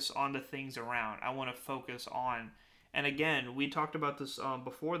focus on the things around. I want to focus on, and again, we talked about this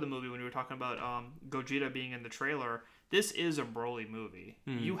before the movie when we were talking about Gogeta being in the trailer. This is a Broly movie.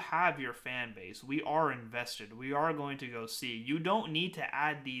 You have your fan base. We are invested. We are going to go see. You don't need to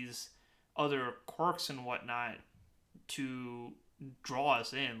add these other quirks and whatnot to draw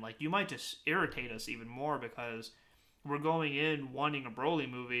us in. Like, you might just irritate us even more because we're going in wanting a Broly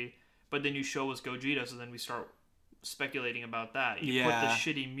movie, but then you show us Gogeta, so then we start speculating about that. You put the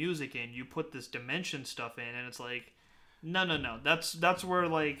shitty music in, you put this dimension stuff in, and it's like, no. That's where,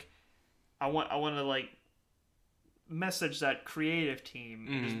 like, I want to, like, message that creative team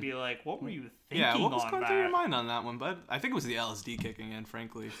and just be like, what were you thinking on that? Yeah, what was going through your mind on that one, bud? I think it was the LSD kicking in,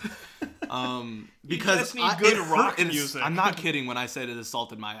 frankly. Because just need good rock music. I'm not kidding when I said it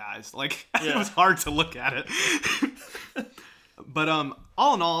assaulted my eyes. Like, it was hard to look at it. But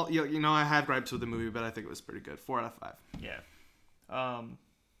all in all, you know, I have gripes with the movie, but I think it was pretty good. 4 out of 5. Yeah.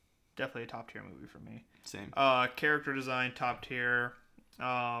 Definitely a top tier movie for me. Same. Character design, top tier.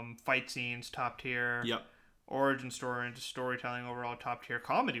 Fight scenes, top tier. Yep. Origin story and storytelling overall top tier.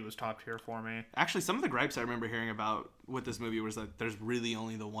 Comedy was top tier for me. Actually, some of the gripes I remember hearing about with this movie was that there's really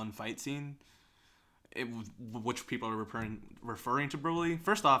only the one fight scene, which people are referring to Broly.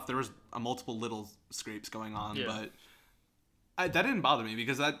 First off, there was multiple little scrapes going on, but that didn't bother me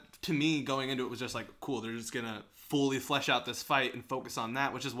because that, to me, going into it was just like, cool, they're just gonna fully flesh out this fight and focus on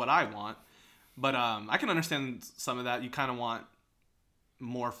that, which is what I want. But I can understand some of that. You kind of want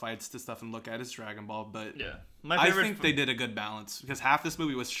more fights to stuff and look at. It's Dragon Ball, but I think they did a good balance because half this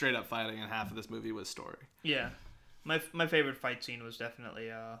movie was straight up fighting and half of this movie was story. Yeah, my favorite fight scene was definitely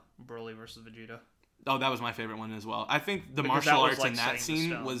Broly versus Vegeta. Oh, that was my favorite one as well. I think the martial arts in that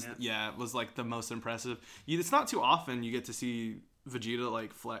scene was like the most impressive. It's not too often you get to see Vegeta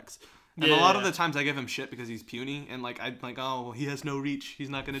like flex. And a lot of the times I give him shit because he's puny and like I'm like, oh, well, he has no reach.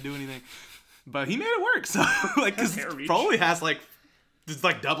 He's not gonna do anything. But he made it work. So like, because Broly has like just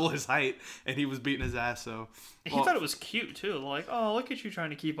like double his height, and he was beating his ass. So he thought it was cute too. Like, oh, look at you trying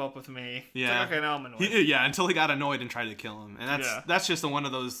to keep up with me. Yeah, it's like, okay, now I'm annoyed. Until he got annoyed and tried to kill him, and that's just one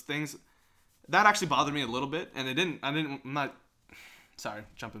of those things that actually bothered me a little bit. And I'm not sorry,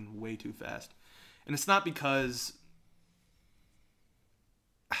 jumping way too fast, and it's not because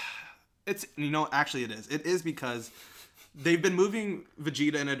it's actually it is. It is because they've been moving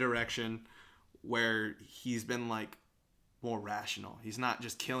Vegeta in a direction where he's been like more rational. He's not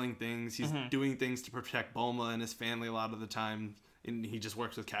just killing things. He's doing things to protect Bulma and his family a lot of the time, and he just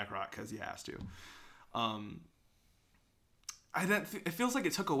works with Kakarot because he has to. It feels like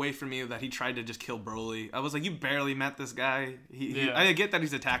it took away from me that he tried to just kill Broly. I was like, you barely met this guy. I get that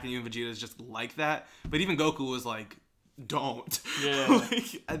he's attacking you and Vegeta's just like that, but even Goku was like, don't. Yeah.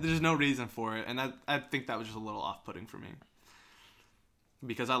 Like, there's no reason for it, and I think that was just a little off-putting for me.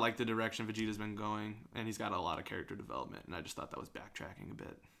 Because I like the direction Vegeta's been going, and he's got a lot of character development, and I just thought that was backtracking a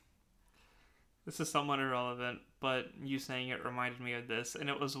bit. This is somewhat irrelevant, but you saying it reminded me of this, and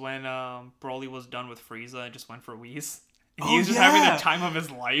it was when Broly was done with Frieza and just went for Whis. And he was just having the time of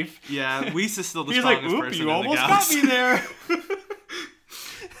his life. Yeah, Whis is still the strongest person in the galaxy. You almost got me there.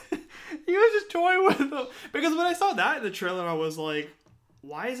 He was just toying with him. Because when I saw that in the trailer, I was like,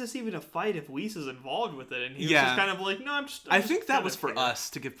 why is this even a fight if Whis is involved with it? And he was just kind of like, no, I'm just... I think that was for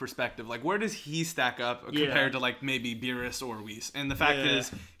us to give perspective. Like, where does he stack up compared to, like, maybe Beerus or Whis? And the fact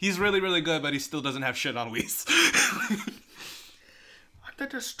is, he's really, really good, but he still doesn't have shit on Whis. The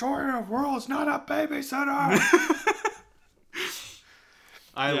destroyer of worlds, not a babysitter!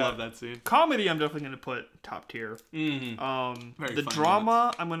 I love that scene. Comedy, I'm definitely going to put top tier. Mm-hmm. The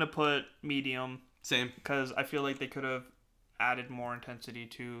drama, I'm going to put medium. Same. Because I feel like they could have added more intensity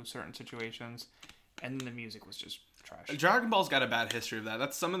to certain situations, and then the music was just trash. Dragon Ball's got a bad history of that.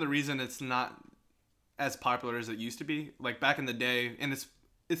 That's some of the reason it's not as popular as it used to be. Like back in the day, and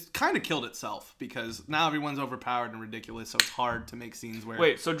it's kind of killed itself because now everyone's overpowered and ridiculous, so it's hard to make scenes where...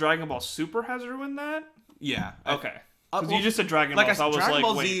 Wait, so Dragon Ball Super has ruined that? Yeah. Okay. Because you just said Dragon Ball, so I was Dragon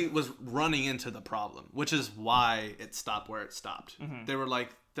Ball wait. Z was running into the problem, which is why it stopped where it stopped. They were like,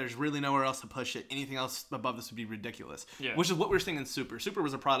 there's really nowhere else to push it. Anything else above this would be ridiculous. Yeah. Which is what we're seeing in Super. Super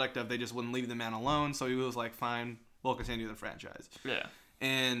was a product of they just wouldn't leave the man alone, so he was like, fine, we'll continue the franchise. Yeah.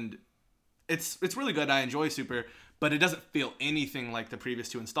 And it's really good. I enjoy Super, but it doesn't feel anything like the previous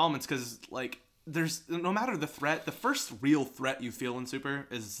two installments because, like, there's no matter the threat, the first real threat you feel in Super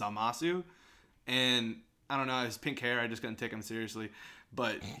is Zamasu. And I don't know, his pink hair, I just couldn't take him seriously.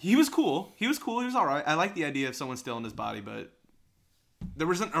 But he was cool. He was all right. I like the idea of someone stealing his body, but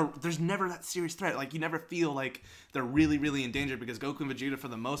there's never that serious threat. Like, you never feel like they're really, really in danger because Goku and Vegeta, for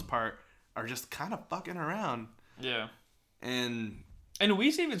the most part, are just kind of fucking around. Yeah. And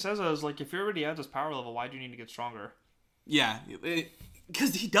Whis even says that, is like, if you already have this power level, why do you need to get stronger? yeah,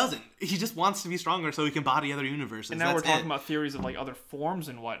 because he doesn't. He just wants to be stronger so he can body other universes. And now we're talking about theories of, like, other forms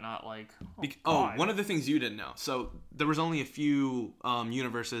and whatnot. Like, one of the things you didn't know. So there was only a few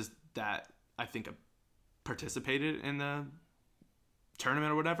universes that I think participated in the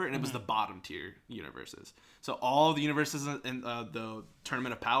tournament or whatever, and it was the bottom tier universes. So all the universes in the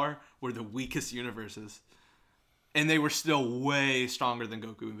Tournament of Power were the weakest universes. And they were still way stronger than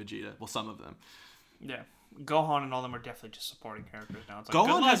Goku and Vegeta. Well, some of them. Yeah. Gohan and all them are definitely just supporting characters now. It's like,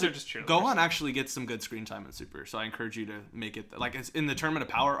 Gohan actually gets some good screen time in Super, so I encourage you to make it... Like, in the Tournament of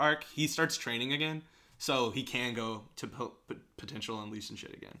Power arc, he starts training again, so he can go to potential unleash and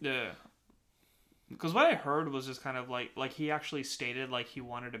shit again. Yeah. Because what I heard was just kind of like he actually stated, like, he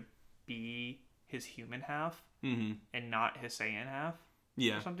wanted to be his human half and not his Saiyan half.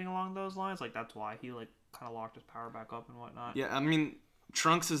 Yeah. Or something along those lines. Like, that's why he, like, kind of locked his power back up and whatnot. Yeah, I mean...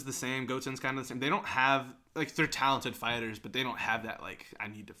 Trunks is the same. Goten's kind of the same. They don't have... Like, they're talented fighters, but they don't have that, like, I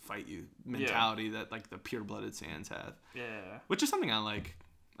need to fight you mentality that, like, the pure-blooded Saiyans have. Yeah. Which is something I like.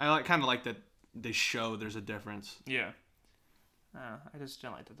 I kind of like that they show there's a difference. Yeah. I just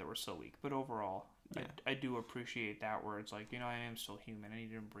didn't like that they were so weak. But overall, yeah. I do appreciate that where it's like, you know, I am still human. I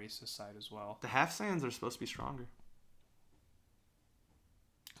need to embrace this side as well. The half Saiyans are supposed to be stronger.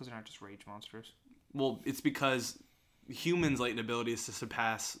 Because they're not just rage monsters. Well, it's because... humans' latent ability is to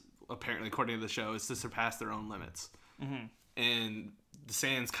surpass, apparently according to the show, is to surpass their own limits. Mm-hmm. And the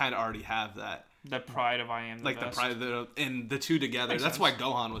Saiyans kind of already have that. The pride of I am the like best. The pride of and the two together. Makes That's sense. why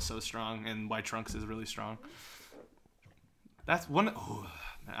Gohan was so strong and why Trunks is really strong. That's one...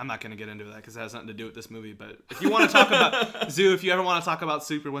 I'm not going to get into that because it has nothing to do with this movie. But if you want to talk about... Zoo, if you ever want to talk about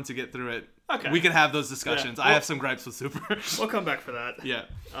Super once you get through it, we can have those discussions. Yeah. I have some gripes with Super. We'll come back for that. Yeah.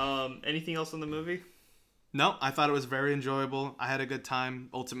 Anything else on the movie? No, I thought it was very enjoyable. I had a good time.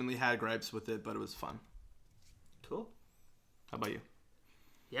 Ultimately had gripes with it, but it was fun. Cool. How about you?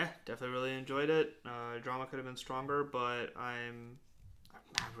 Yeah, definitely really enjoyed it. Drama could have been stronger, but I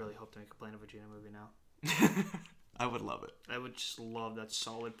really hope to make a Planet Vegeta movie now. I would love it. I would just love that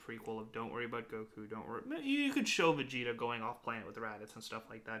solid prequel of don't worry about Goku, don't worry. You could show Vegeta going off planet with the Raditz and stuff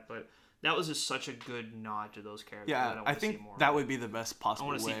like that, but that was just such a good nod to those characters. Yeah, I think that would be the best possible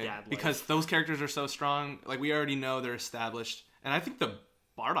way. See Dad because those characters are so strong. Like, we already know they're established. And I think the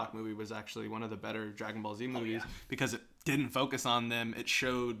Bardock movie was actually one of the better Dragon Ball Z movies because it didn't focus on them. It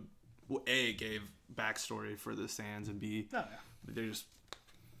showed, A, gave backstory for the Saiyans, and B, they just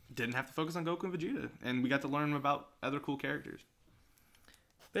didn't have to focus on Goku and Vegeta. And we got to learn about other cool characters.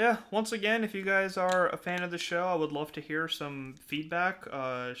 But yeah, once again, if you guys are a fan of the show, I would love to hear some feedback.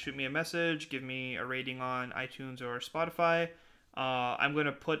 Shoot me a message, give me a rating on iTunes or Spotify. I'm going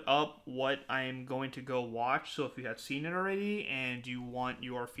to put up what I'm going to go watch, so if you have seen it already and you want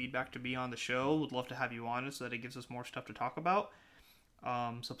your feedback to be on the show, would love to have you on it so that it gives us more stuff to talk about.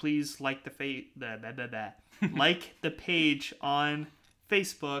 So please like like the page on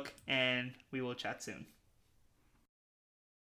Facebook, and we will chat soon.